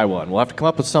try one. We'll have to come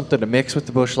up with something to mix with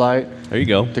the Busch Light. There you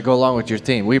go. To go along with your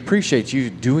theme. We appreciate you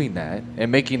doing that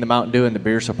and making the Mountain Dew and the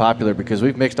beer so popular because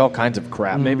we've mixed all kinds of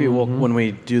crap. Maybe when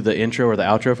we do the intro or the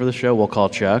outro for the show, we'll call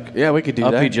Chuck. Yeah, we could do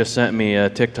that. Uppy just sent me a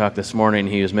TikTok this morning.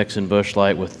 He was mixing Busch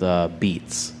Light with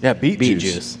beets. Yeah, beet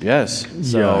juice. Yes.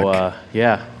 So,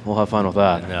 we'll have fun with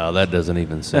that. No, that doesn't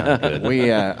even sound good.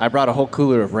 I brought a whole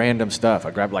cooler of random stuff.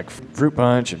 I grabbed like fruit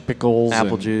punch and pickles,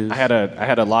 apple juice. I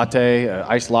had a latte,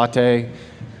 iced latte.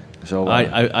 So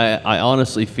I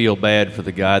honestly feel bad for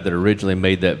the guy that originally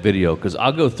made that video because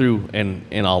I'll go through and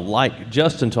I'll like.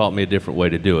 Justin taught me a different way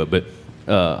to do it, but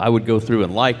I would go through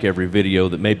and like every video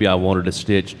that maybe I wanted to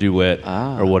stitch, duet,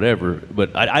 or whatever.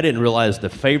 But I didn't realize the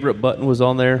favorite button was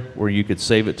on there where you could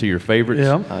save it to your favorites.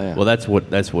 Yeah. Oh, yeah. Well,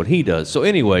 that's what he does. So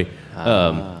anyway,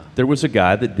 there was a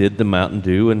guy that did the Mountain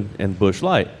Dew and Busch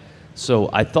Light. So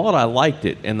I thought I liked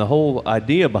it, and the whole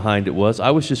idea behind it was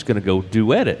I was just going to go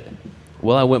duet it.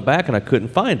 Well, I went back and I couldn't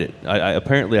find it.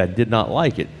 Apparently I did not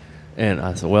like it. And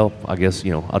I said, well, I guess,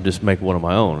 I'll just make one of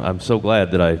my own. I'm so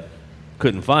glad that I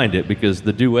couldn't find it because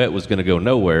the duet was going to go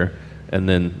nowhere. And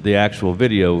then the actual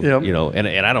video, Yep.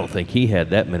 And I don't think he had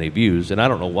that many views. And I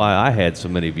don't know why I had so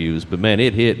many views. But, man,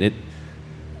 it hit and it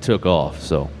took off.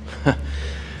 So,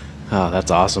 Oh,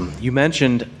 that's awesome. You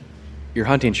mentioned your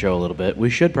hunting show a little bit. We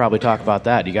should probably talk about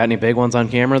that. You got any big ones on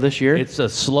camera this year? it's a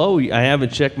slow. I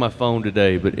haven't checked my phone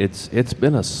today, but it's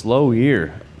been a slow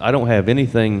year. I don't have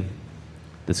anything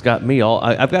that's got me all.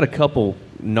 I've got a couple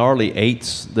gnarly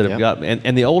 8s that have Yep. got,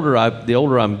 and the older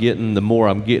I'm getting, the more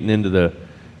I'm getting into the,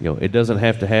 it doesn't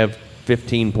have to have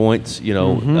 15 points.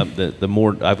 The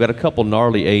more I've got a couple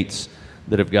gnarly 8s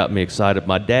that have got me excited.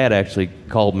 My dad actually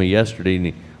called me yesterday and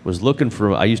he was looking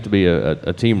for. I used to be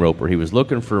a team roper. He was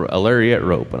looking for a lariat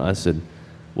rope, and I said,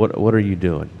 "What are you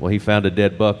doing?" Well, he found a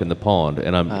dead buck in the pond,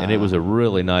 and it was a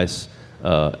really nice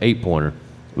 8-pointer.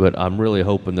 But I'm really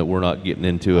hoping that we're not getting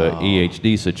into a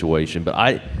EHD situation. But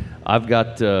I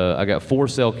got 4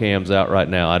 cell cams out right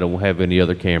now. I don't have any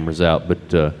other cameras out,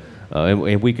 but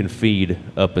and we can feed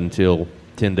up until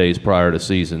 10 days prior to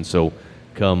season. So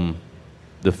come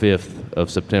the 5th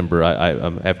of September, I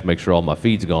have to make sure all my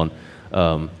feed's gone.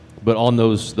 But on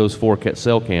those 4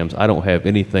 cell cams, I don't have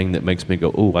anything that makes me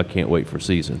go, "Oh, I can't wait for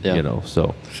season." Yeah.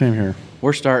 So Same here.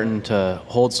 We're starting to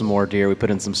hold some more deer. We put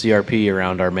in some CRP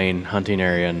around our main hunting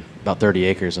area and about 30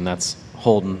 acres, and that's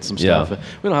holding some Yeah. stuff.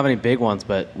 We don't have any big ones,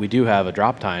 but we do have a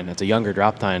drop tine. It's a younger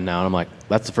drop tine now, and I'm like,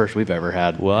 that's the first we've ever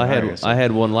had. Well, in our area, so- I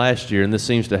had one last year, and this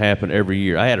seems to happen every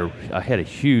year. I had a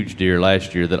huge deer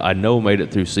last year that I know made it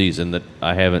through season that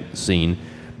I haven't seen,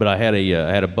 but I had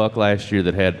a buck last year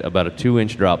that had about a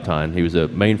 2-inch drop tine. He was a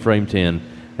mainframe 10,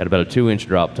 had about a 2-inch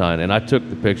drop tine, and I took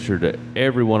the picture to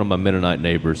every one of my Mennonite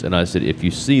neighbors, and I said, "If you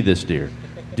see this deer,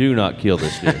 do not kill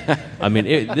this deer." I mean,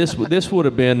 this would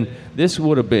have been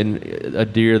a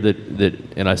deer that,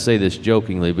 and I say this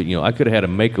jokingly, but I could have had a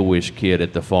Make-A-Wish kid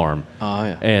at the farm, Oh,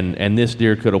 yeah. and this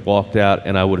deer could have walked out,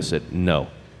 and I would have said, "No,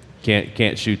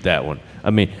 can't shoot that one." I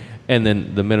mean, and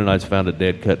then the Mennonites found a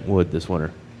dead cut in wood this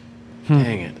winter.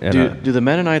 Dang it. And, Do the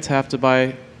Mennonites have to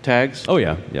buy tags? Oh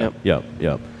yeah,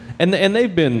 yeah. And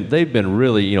they've been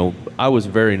really, I was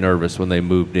very nervous when they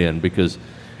moved in because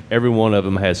every one of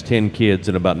them has 10 kids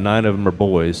and about 9 of them are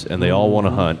boys and they all want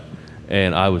to hunt.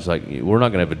 And I was like, we're not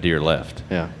going to have a deer left.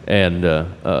 Yeah. And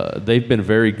they've been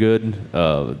very good.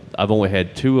 I've only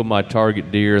had 2 of my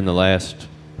target deer in the last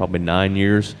probably 9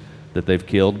 years that they've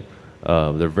killed.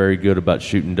 They're very good about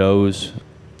shooting does.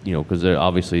 Because they're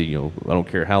obviously, I don't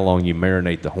care how long you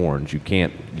marinate the horns, you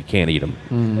can't eat them.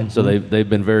 Mm-hmm. So they've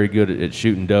been very good at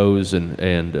shooting does, and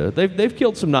they've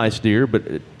killed some nice deer. But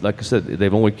like I said,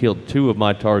 they've only killed 2 of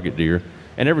my target deer.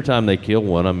 And every time they kill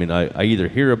one, I mean, I either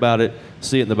hear about it,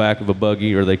 see it in the back of a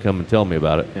buggy, or they come and tell me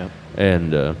about it. Yeah.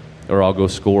 And or I'll go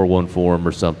score one for them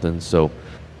or something. So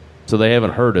they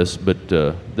haven't hurt us, but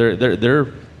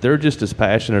they're just as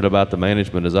passionate about the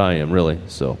management as I am, really.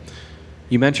 So.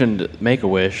 You mentioned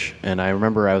Make-A-Wish, and I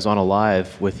remember I was on a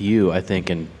live with you, I think,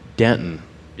 and Denton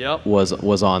Yep.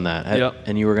 was on that. Yep.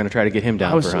 And you were going to try to get him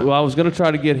down for a hunt. I was going to try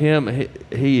to get him.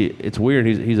 It's weird.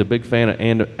 He's a big fan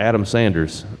of Adam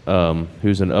Sanders,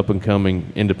 who's an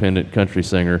up-and-coming independent country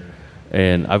singer.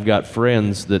 And I've got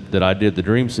friends that I did the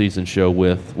Dream Season show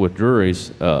with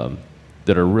Drury's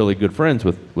that are really good friends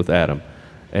with Adam.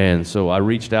 And so I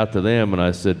reached out to them, and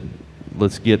I said,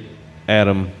 let's get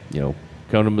Adam,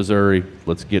 come to Missouri,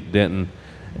 let's get Denton.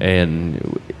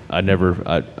 And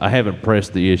I haven't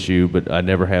pressed the issue, but I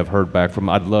never have heard back from him.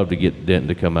 I'd love to get Denton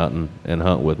to come out and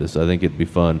hunt with us. I think it'd be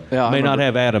fun. Yeah, May not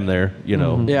have Adam there, Yeah,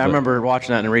 I remember watching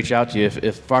that and reaching out to you.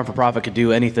 If Farm for Profit could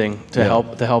do anything to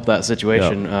help that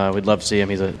situation, we'd love to see him.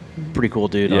 He's a pretty cool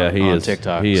dude on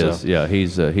TikTok. He is. Yeah,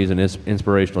 he's an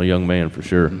inspirational young man for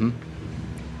sure. Mm-hmm.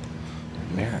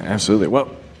 Yeah, absolutely. Well,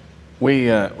 we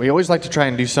always like to try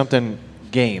and do something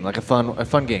game, like a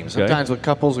fun game. Sometimes with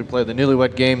couples, we play the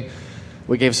newlywed game.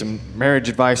 We gave some marriage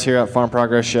advice here at Farm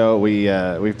Progress Show.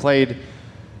 We played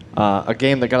a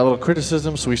game that got a little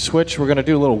criticism, so we switched. We're going to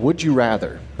do a little Would You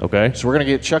Rather. Okay. So we're going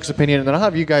to get Chuck's opinion, and then I'll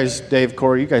have you guys, Dave,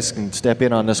 Corey, you guys can step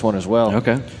in on this one as well.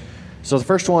 Okay. So the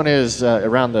first one is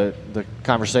around the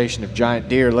conversation of giant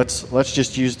deer. Let's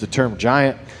just use the term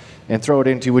giant and throw it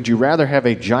into, would you rather have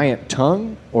a giant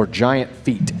tongue or giant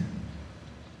feet?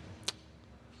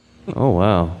 Oh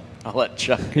wow. I'll let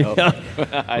Chuck go.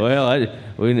 Well,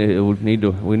 we need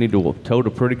to tote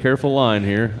a pretty careful line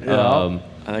here. I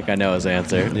think I know his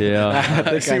answer. Yeah.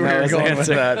 I see where you're going with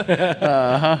that.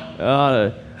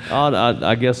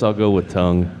 I guess I'll go with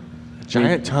tongue.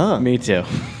 Giant tongue. Me too.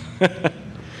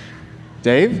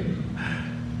 Dave?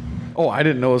 Oh, I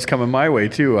didn't know it was coming my way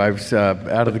too. I was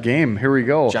out of the game. Here we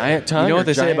go. Giant tongue. You know or what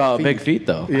they say giant about feet? big feet,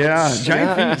 though. Yeah,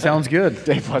 giant feet sounds good.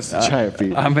 Dave wants the giant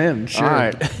feet. I'm in. Sure. All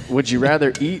right. Would you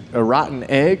rather eat a rotten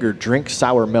egg or drink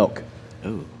sour milk?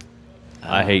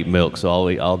 I hate milk, so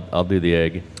I'll do the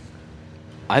egg.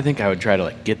 I think I would try to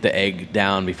like get the egg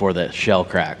down before the shell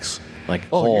cracks. Like,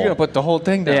 Oh, whole. you're gonna put the whole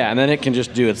thing down. Yeah, and then it can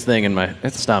just do its thing in my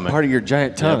stomach. Part of your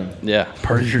giant tongue. Yeah.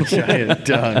 Part of your giant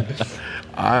tongue.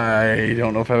 I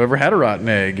don't know if I've ever had a rotten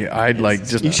egg. I'd like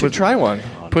just You should try one.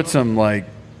 put some like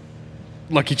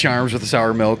Lucky Charms with the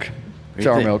sour milk.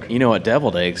 Sour milk. You know what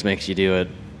deviled eggs makes you do at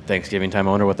Thanksgiving time?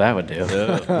 I wonder what that would do.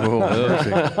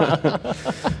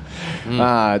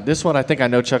 This one, I think I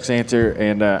know Chuck's answer,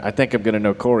 and I think I'm going to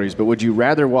know Corey's. But would you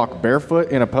rather walk barefoot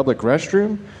in a public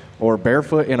restroom or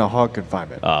barefoot in a hog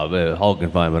confinement? Hog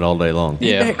confinement all day long.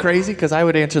 Yeah. Isn't that crazy? Because I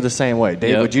would answer the same way.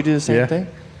 Dave, Yep. would you do the same Yeah. thing?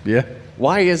 Yeah.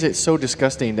 Why is it so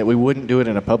disgusting that we wouldn't do it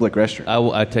in a public restroom?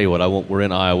 I tell you what, we're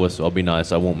in Iowa, so I'll be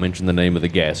nice. I won't mention the name of the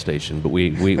gas station, but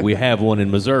we have one in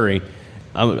Missouri.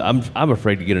 I'm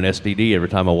afraid to get an STD every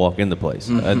time I walk in the place.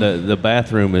 The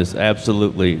bathroom is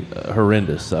absolutely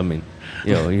horrendous. I mean,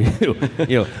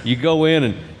 you go in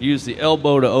and use the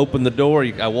elbow to open the door.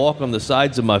 I walk on the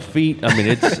sides of my feet. I mean,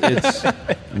 it's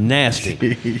nasty.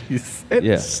 Jeez.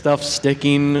 Yeah. Stuff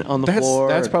sticking on the floor.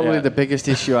 That's probably the biggest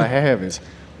issue I have is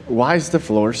why is the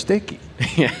floor sticky?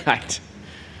 Yeah,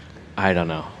 I don't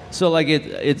know. So like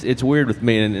it's weird with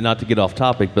me, and not to get off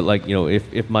topic, but like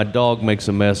if my dog makes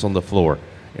a mess on the floor,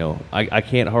 I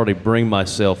can't hardly bring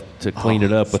myself to clean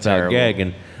it up without terrible.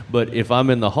 gagging. But if I'm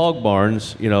in the hog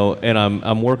barns, and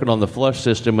I'm working on the flush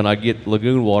system, and I get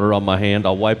lagoon water on my hand,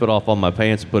 I'll wipe it off on my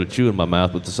pants and put a chew in my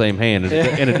mouth with the same hand,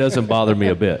 and it doesn't bother me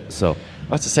a bit. So.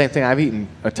 That's the same thing. I've eaten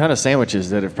a ton of sandwiches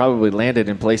that have probably landed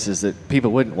in places that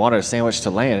people wouldn't want a sandwich to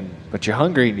land, but you're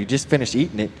hungry and you just finished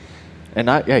eating it. And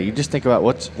you just think about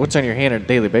what's on your hand on a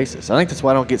daily basis. I think that's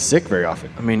why I don't get sick very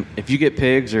often. I mean, if you get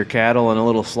pigs or cattle in a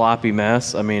little sloppy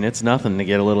mess, I mean, it's nothing to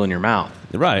get a little in your mouth.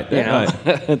 Right. know?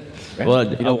 Right. Well,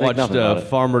 I think watched nothing about it.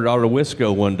 Farmer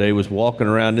Wisco one day was walking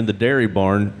around in the dairy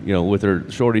barn, with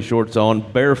her shorty shorts on,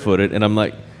 barefooted, and I'm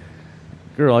like,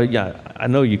 girl, I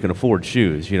know you can afford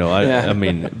shoes, I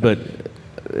mean, but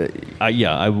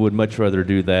I would much rather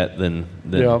do that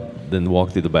than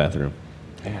walk through the bathroom.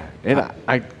 And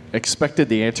I expected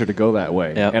the answer to go that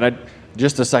way. Yep. And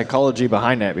just the psychology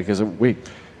behind that, because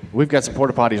we've got some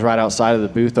porta potties right outside of the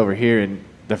booth over here, and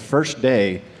the first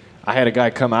day I had a guy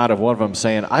come out of one of them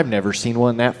saying, I've never seen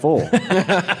one that full.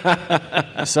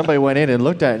 Somebody went in and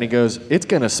looked at it and he goes, it's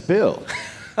going to spill.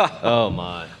 Oh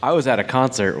my! I was at a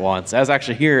concert once. I was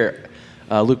actually here.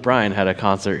 Luke Bryan had a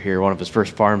concert here, one of his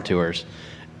first farm tours,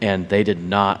 and they did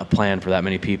not plan for that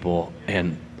many people,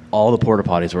 and all the porta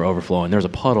potties were overflowing. There was a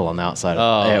puddle on the outside.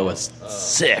 It was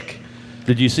sick.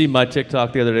 Did you see my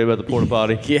TikTok the other day about the porta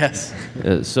potty? Yes.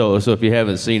 So if you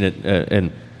haven't seen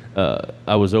it,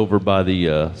 I was over by the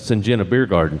Syngenta Beer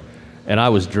Garden, and I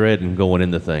was dreading going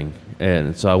in the thing,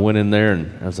 and so I went in there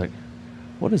and I was like,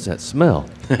 what is that smell?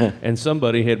 And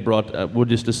somebody had brought, we'll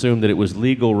just assume that it was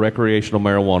legal recreational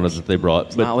marijuana that they brought.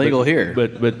 It's not legal here.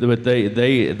 But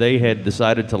they had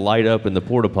decided to light up in the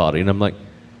porta potty, and I'm like,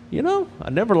 I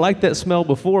never liked that smell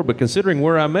before, but considering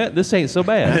where I'm at, this ain't so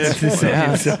bad. This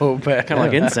ain't so bad. Kind of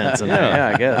like incense in there. Yeah,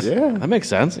 I guess. Yeah. That makes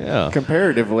sense. Yeah.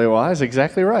 Comparatively wise,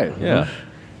 exactly right. Yeah.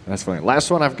 That's funny. Last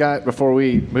one I've got before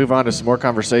we move on to some more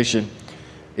conversation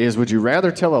is, would you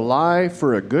rather tell a lie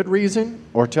for a good reason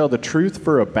or tell the truth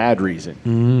for a bad reason?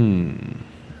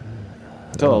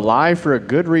 Tell a lie for a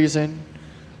good reason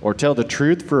or tell the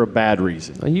truth for a bad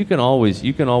reason. You can always,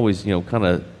 kind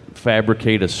of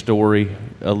fabricate a story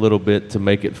a little bit to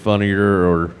make it funnier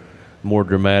or more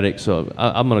dramatic. So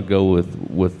I'm going to go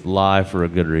with lie for a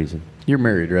good reason. You're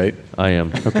married, right? I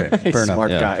am. Okay, fair enough.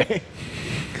 Smart Yeah. guy.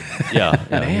 Yeah.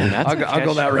 Man, that's I'll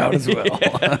go that route as well.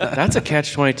 That's a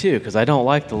catch-22 because I don't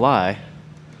like to lie,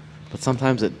 but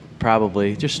sometimes it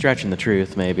probably just stretching the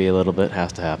truth maybe a little bit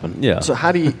has to happen. Yeah. So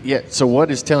how do you, so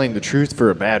what is telling the truth for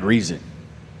a bad reason?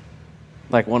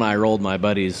 Like when I rolled my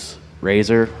buddy's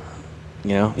razor,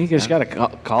 you just got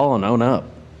to call and own up.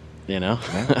 I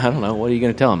don't know. What are you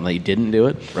going to tell him? That you didn't do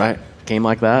it? Right. Came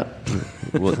like that?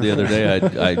 Well, the other day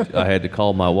I had to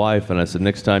call my wife, and I said,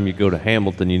 next time you go to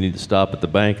Hamilton, you need to stop at the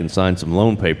bank and sign some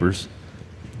loan papers.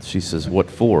 She says,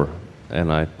 what for?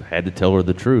 And I had to tell her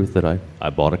the truth that I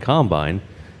bought a combine,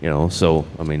 so,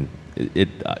 I mean,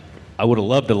 I would have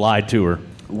loved to lie to her.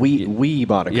 We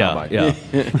bought a combine.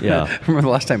 Yeah. Remember the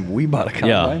last time we bought a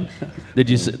combine? Yeah. Did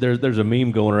you see, there's a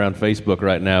meme going around Facebook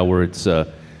right now where it's,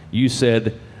 you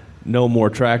said no more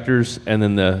tractors, and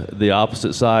then the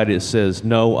opposite side it says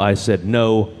no. I said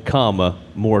no, comma,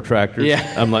 more tractors.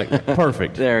 Yeah. I'm like,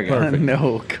 perfect. There we go. Perfect.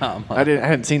 No, comma. I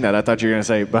hadn't seen that. I thought you were going to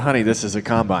say, but honey, this is a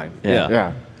combine. Yeah.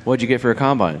 Yeah. What'd you get for a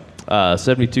combine?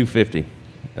 7250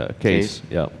 case.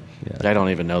 Yeah. I don't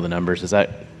even know the numbers. Is that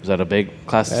a big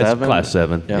class That's 7? Class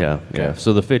 7. Yeah. Yeah. Okay. Yeah.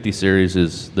 So the 50 series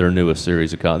is their newest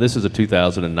series of this is a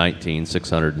 2019,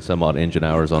 600 and some odd engine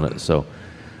hours on it. So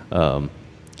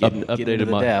Getting into updated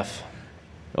the my def.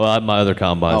 Well, my other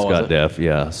combine's Oh, was got it? def,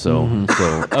 yeah. So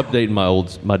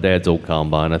updating my dad's old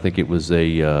combine. I think it was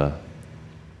a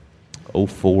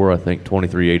 04, I think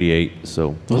 2388.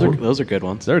 So Those are good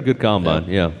ones. they're a good combine,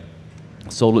 yeah.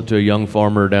 Sold it to a young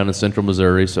farmer down in central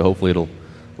Missouri, so hopefully it'll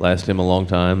last him a long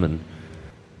time and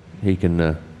he can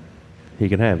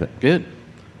have it. Good.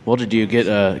 Well, did you get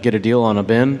a deal on a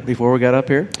bin before we got up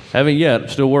here? Haven't yet,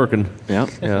 still working. Yeah.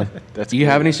 Yeah. Do you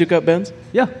have any Sukup bins?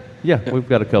 Yeah, we've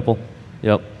got a couple.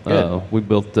 Yep. Good. We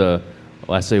built.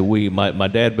 I say we. My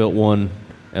dad built one,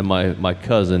 and my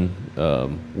cousin.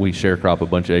 We share crop a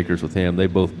bunch of acres with him. They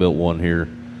both built one here.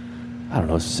 I don't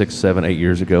know, 6, 7, 8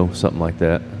 years ago, something like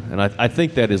that. And I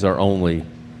think that is our only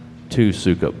 2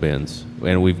 Sukup bins,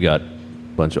 and we've got a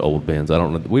bunch of old bins. I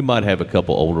don't know. We might have a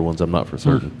couple older ones. I'm not for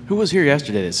certain. Who was here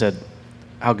yesterday that said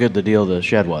how good the deal the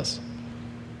shed was?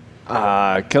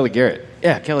 Kelly Garrett.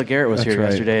 Yeah, Kelly Garrett was That's here right.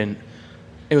 yesterday, and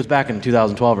it was back in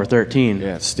 2012 or 13.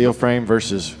 Yeah, steel frame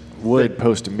versus wood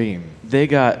post and beam. They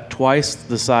got twice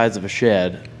the size of a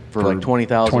shed for like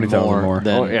 $20,000 $20,000 more.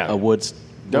 than Oh, yeah. a wood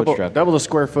structure. Double the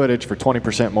square footage for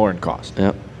 20% more in cost.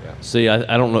 Yep. See,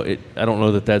 I don't know. I don't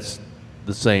know that that's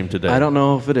the same today. I don't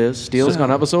know if it is. Steel's gone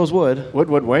up, but so is wood. Wood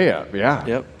went way up. Yeah.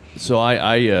 Yep. So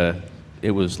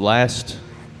it was last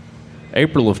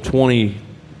April of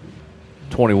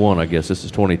 2021, I guess. This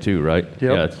is 22, right? Yep.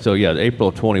 Yeah. So yeah, April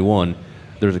of 21.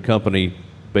 There's a company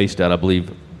based out, I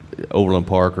believe, Overland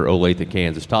Park or Olathe,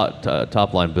 Kansas.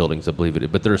 Top Line Buildings, I believe it is.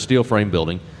 But they're a steel frame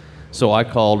building. So I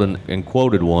called and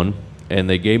quoted one, and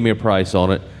they gave me a price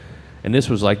on it. And this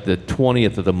was like the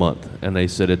 20th of the month. And they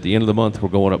said, at the end of the month, we're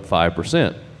going up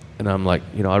 5%. And I'm like,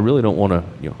 I really don't want to,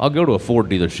 I'll go to a Ford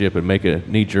dealership and make a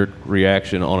knee-jerk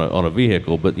reaction on a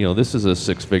vehicle. But, this is a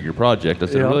 6-figure project. I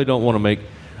said, I really don't want to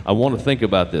I want to think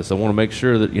about this. I want to make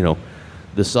sure that,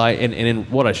 the site, and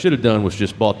what I should have done was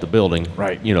just bought the building,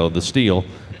 Right. The steel,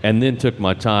 and then took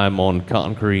my time on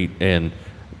concrete and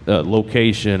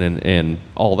location and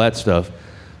all that stuff.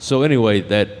 So anyway,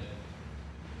 that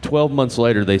 12 months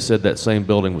later, they said that same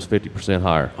building was 50%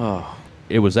 higher. Oh.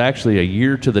 It was actually a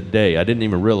year to the day. I didn't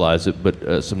even realize it,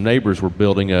 but some neighbors were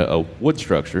building a wood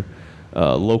structure,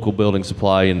 local building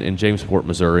supply in Jamesport,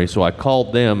 Missouri. So I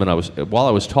called them, and while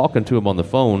I was talking to them on the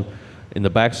phone, in the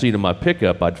back seat of my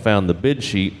pickup, I'd found the bid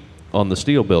sheet on the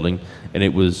steel building, and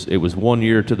it was 1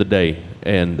 year to the day,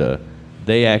 and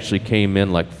they actually came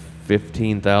in like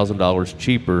 $15,000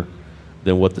 cheaper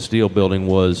than what the steel building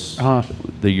was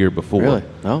the year before. Really?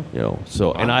 Oh.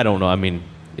 So, and I don't know. I mean,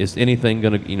 is anything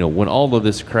going to, when all of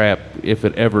this crap, if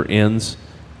it ever ends,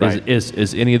 Right.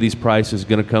 is any of these prices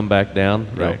going to come back down?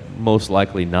 Right. Most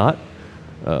likely not.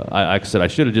 Like I said, I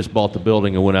should have just bought the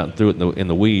building and went out and threw it in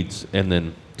the weeds, and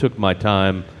then took my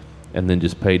time, and then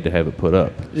just paid to have it put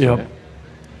up. Yep.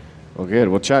 Well, good.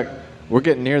 Well, Chuck, we're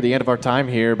getting near the end of our time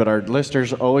here, but our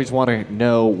listeners always want to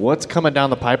know what's coming down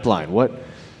the pipeline.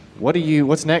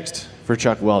 What's next for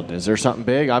Chuck Weldon? Is there something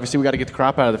big? Obviously, we got to get the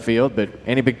crop out of the field, but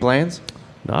any big plans?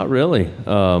 Not really.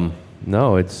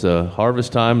 No, it's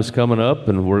harvest time is coming up,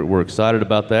 and we're excited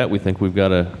about that. We think we've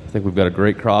got a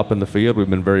great crop in the field. We've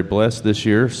been very blessed this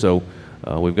year, so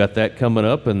we've got that coming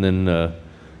up, and then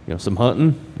some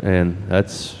hunting, and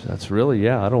that's really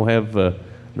I don't have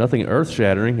nothing earth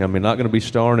shattering. I mean, not going to be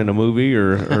starring in a movie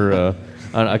or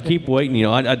I keep waiting.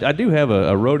 I do have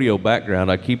a rodeo background.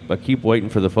 I keep waiting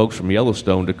for the folks from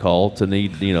Yellowstone to call to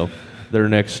need their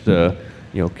next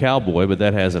cowboy, but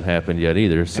that hasn't happened yet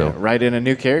either. So Write in a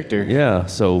new character. yeah.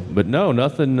 So, but no,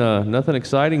 nothing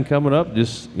exciting coming up.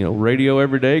 Just radio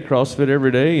every day, CrossFit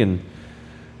every day, and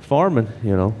farming.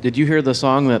 Did you hear the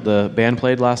song that the band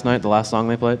played last night, the last song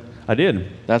they played? I did.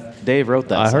 Dave wrote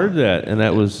that I song. heard that, and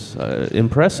that was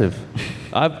impressive.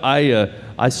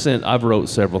 I've wrote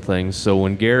several things. So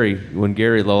when Gary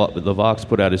LaVox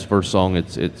put out his first song,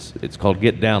 it's called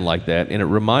 "Get Down Like That," and it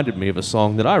reminded me of a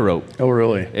song that I wrote. Oh,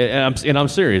 really? And I'm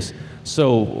serious.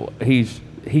 So he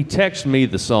texted me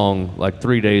the song like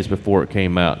 3 days before it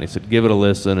came out, and he said, "Give it a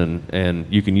listen, and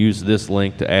you can use this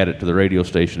link to add it to the radio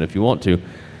station if you want to."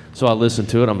 So I listened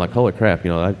to it. I'm like, "Holy crap!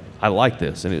 I like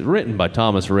this." And it's written by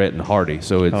Thomas Rhett and Hardy,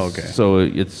 so it's okay. so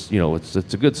it's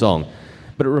it's a good song.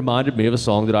 but it reminded me of a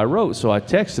song that I wrote. So I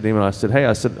texted him and I said,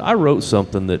 hey, I wrote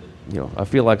something that, I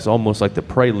feel like it's almost like the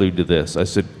prelude to this. I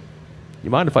said,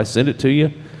 you mind if I send it to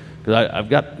you? Because I've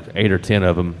got 8 or 10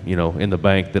 of them, in the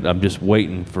bank that I'm just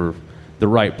waiting for the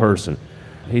right person.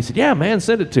 He said, yeah, man,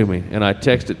 send it to me. And I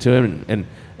texted to him, and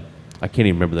I can't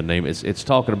even remember the name. It's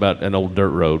talking about an old dirt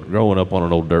road, growing up on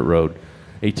an old dirt road.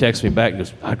 He texts me back and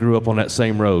goes, I grew up on that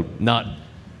same road.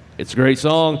 It's a great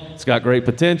song. It's got great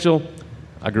potential.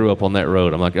 I grew up on that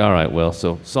road. I'm like, all right, well,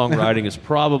 so songwriting is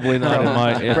probably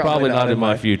not in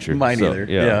my future. Mine either.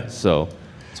 Yeah. So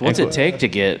what's it take to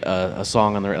get a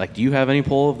song on the like? Do you have any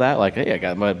pull of that? Like, hey, I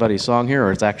got my buddy's song here,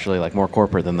 or it's actually like more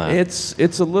corporate than that?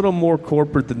 It's a little more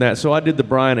corporate than that. So I did the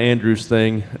Brian Andrews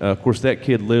thing. Of course, that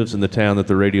kid lives in the town that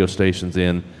the radio station's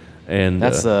in, and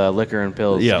that's the liquor and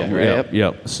pills. Yeah, guy, right?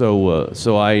 Yep.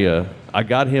 So I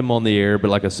got him on the air,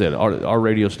 but like I said, our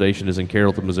radio station is in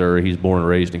Carrollton, Missouri. He's born and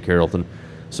raised in Carrollton,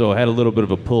 so I had a little bit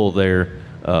of a pull there.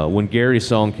 When Gary's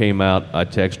song came out, I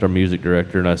texted our music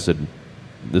director and I said,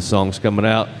 this song's coming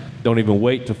out. Don't even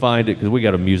wait to find it, because we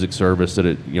got a music service that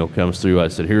it comes through. I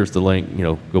said, here's the link.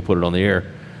 Go put it on the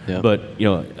air. Yep. But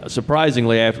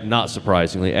surprisingly,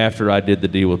 after I did the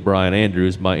deal with Brian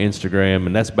Andrews, my Instagram,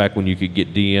 and that's back when you could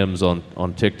get DMs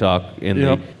on TikTok in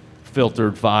the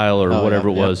filtered file or whatever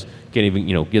it was. Can't even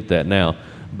get that now.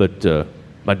 But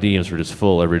my DMs were just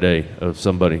full every day of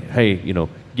somebody. Hey,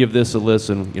 give this a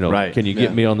listen. Right. Can you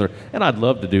get me on there? And I'd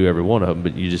love to do every one of them,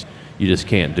 but you just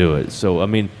can't do it. So I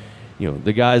mean,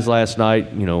 the guys last night,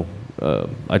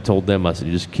 I told them, I said,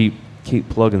 you just keep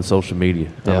plugging social media.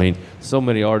 Yeah. I mean, so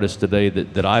many artists today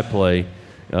that I play,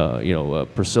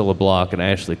 Priscilla Block and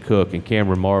Ashley Cook and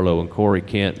Cameron Marlowe and Corey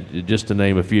Kent, just to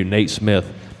name a few, Nate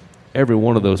Smith. Every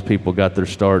one of those people got their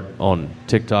start on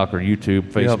TikTok or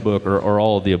YouTube, Facebook, or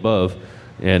all of the above.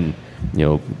 And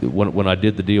when I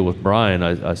did the deal with Brian,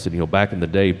 I said, back in the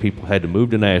day, people had to move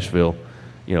to Nashville,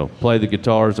 play the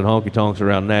guitars and honky tonks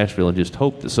around Nashville and just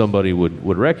hope that somebody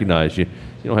would recognize you.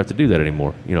 You don't have to do that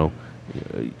anymore.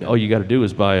 All you got to do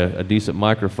is buy a decent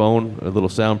microphone, a little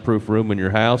soundproof room in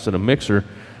your house, and a mixer,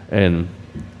 and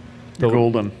throw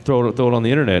it on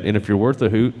the internet. And if you're worth a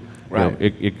hoot,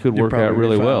 it could work out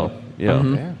really well. Yeah.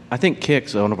 Mm-hmm. Yeah. I think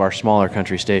Kicks, one of our smaller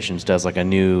country stations, does like a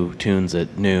new tunes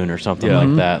at noon or something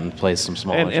like that, and plays some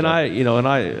smaller stuff. And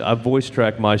I voice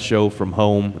track my show from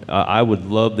home. I would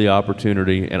love the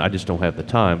opportunity, and I just don't have the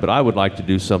time. But I would like to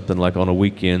do something like on a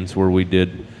weekends where we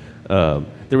did.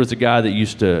 There was a guy that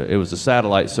it was a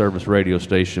satellite service radio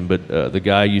station, but the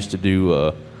guy used to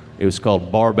do. It was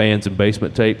called Bar Bands and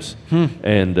Basement Tapes,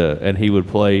 and he would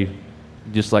play.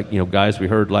 Just like guys we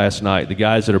heard last night, the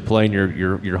guys that are playing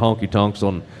your honky tonks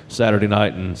on Saturday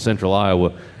night in Central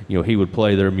Iowa, he would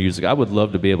play their music. I would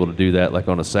love to be able to do that, like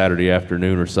on a Saturday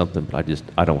afternoon or something. But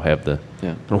I don't have the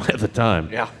time.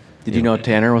 Yeah. Did you know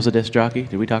Tanner was a disc jockey?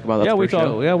 Did we talk about that? Yeah, we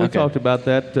talked about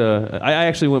that. I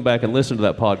actually went back and listened to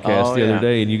that podcast the other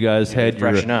day, and you guys had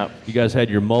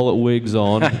your mullet wigs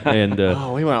on, and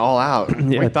we went all out.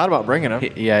 We thought about bringing them.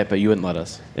 Yeah, but you wouldn't let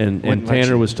us. And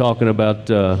Tanner was talking about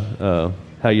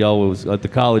how y'all was at the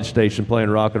college station playing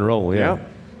rock and roll. Yeah.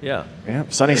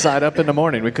 Sunny Side Up in the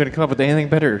Morning. We couldn't come up with anything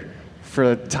better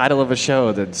for the title of a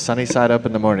show than Sunny Side Up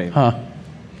in the Morning. Huh.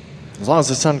 As long as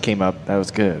the sun came up, that was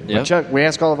good. Yep. But Chuck, we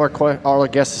ask all our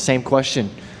guests the same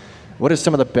question. What is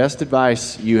some of the best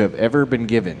advice you have ever been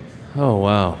given? Oh,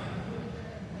 wow.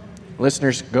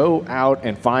 Listeners, go out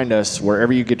and find us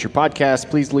wherever you get your podcast.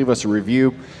 Please leave us a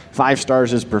review. 5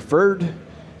 stars is preferred.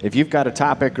 If you've got a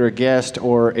topic or a guest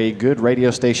or a good radio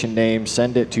station name,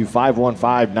 send it to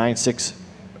 515-96.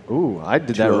 Ooh, I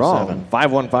did that wrong.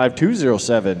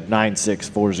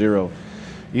 515-207-9640.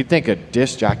 You'd think a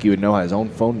disc jockey would know his own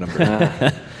phone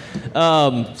number.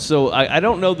 So I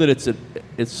don't know that it's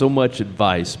so much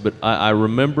advice, but I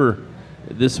remember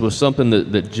this was something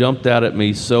that jumped out at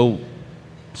me so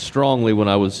strongly when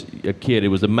I was a kid. It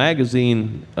was a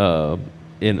magazine. I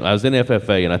was in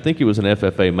FFA, and I think it was an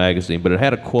FFA magazine, but it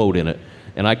had a quote in it.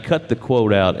 And I cut the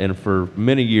quote out, and for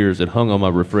many years it hung on my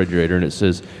refrigerator, and it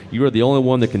says, "You are the only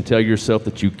one that can tell yourself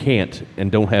that you can't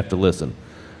and don't have to listen."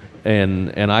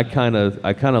 And I kind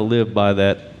of live by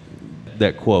that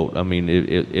quote. I mean,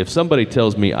 if somebody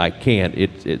tells me I can't,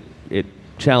 it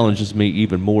challenges me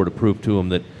even more to prove to them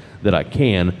that I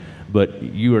can. But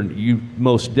you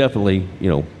most definitely,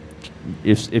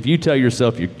 if you tell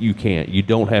yourself you can't, you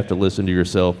don't have to listen to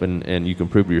yourself, and you can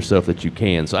prove to yourself that you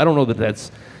can. So I don't know that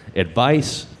that's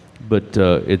advice, but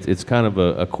it's kind of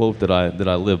a quote that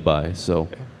I live by. So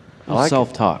I like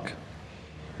self-talk.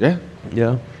 Yeah.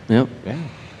 Yeah. Yep. Yeah.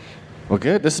 Well,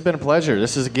 good. This has been a pleasure.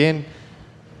 This is, again,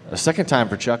 a second time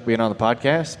for Chuck being on the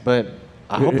podcast, but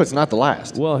I hope it's not the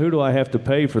last. Well, who do I have to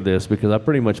pay for this? Because I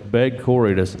pretty much begged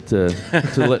Corey to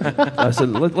let. I said,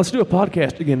 let's do a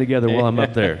podcast again together while I'm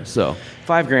up there. So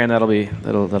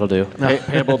 $5,000. That'll do.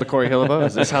 Payable to Corey Hillebo?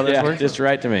 Is this how this works? Just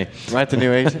right to me. Right to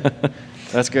New Agent?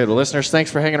 That's good. Well, listeners,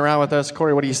 thanks for hanging around with us.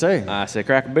 Corey, what do you say? I say,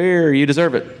 crack a beer. You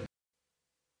deserve it.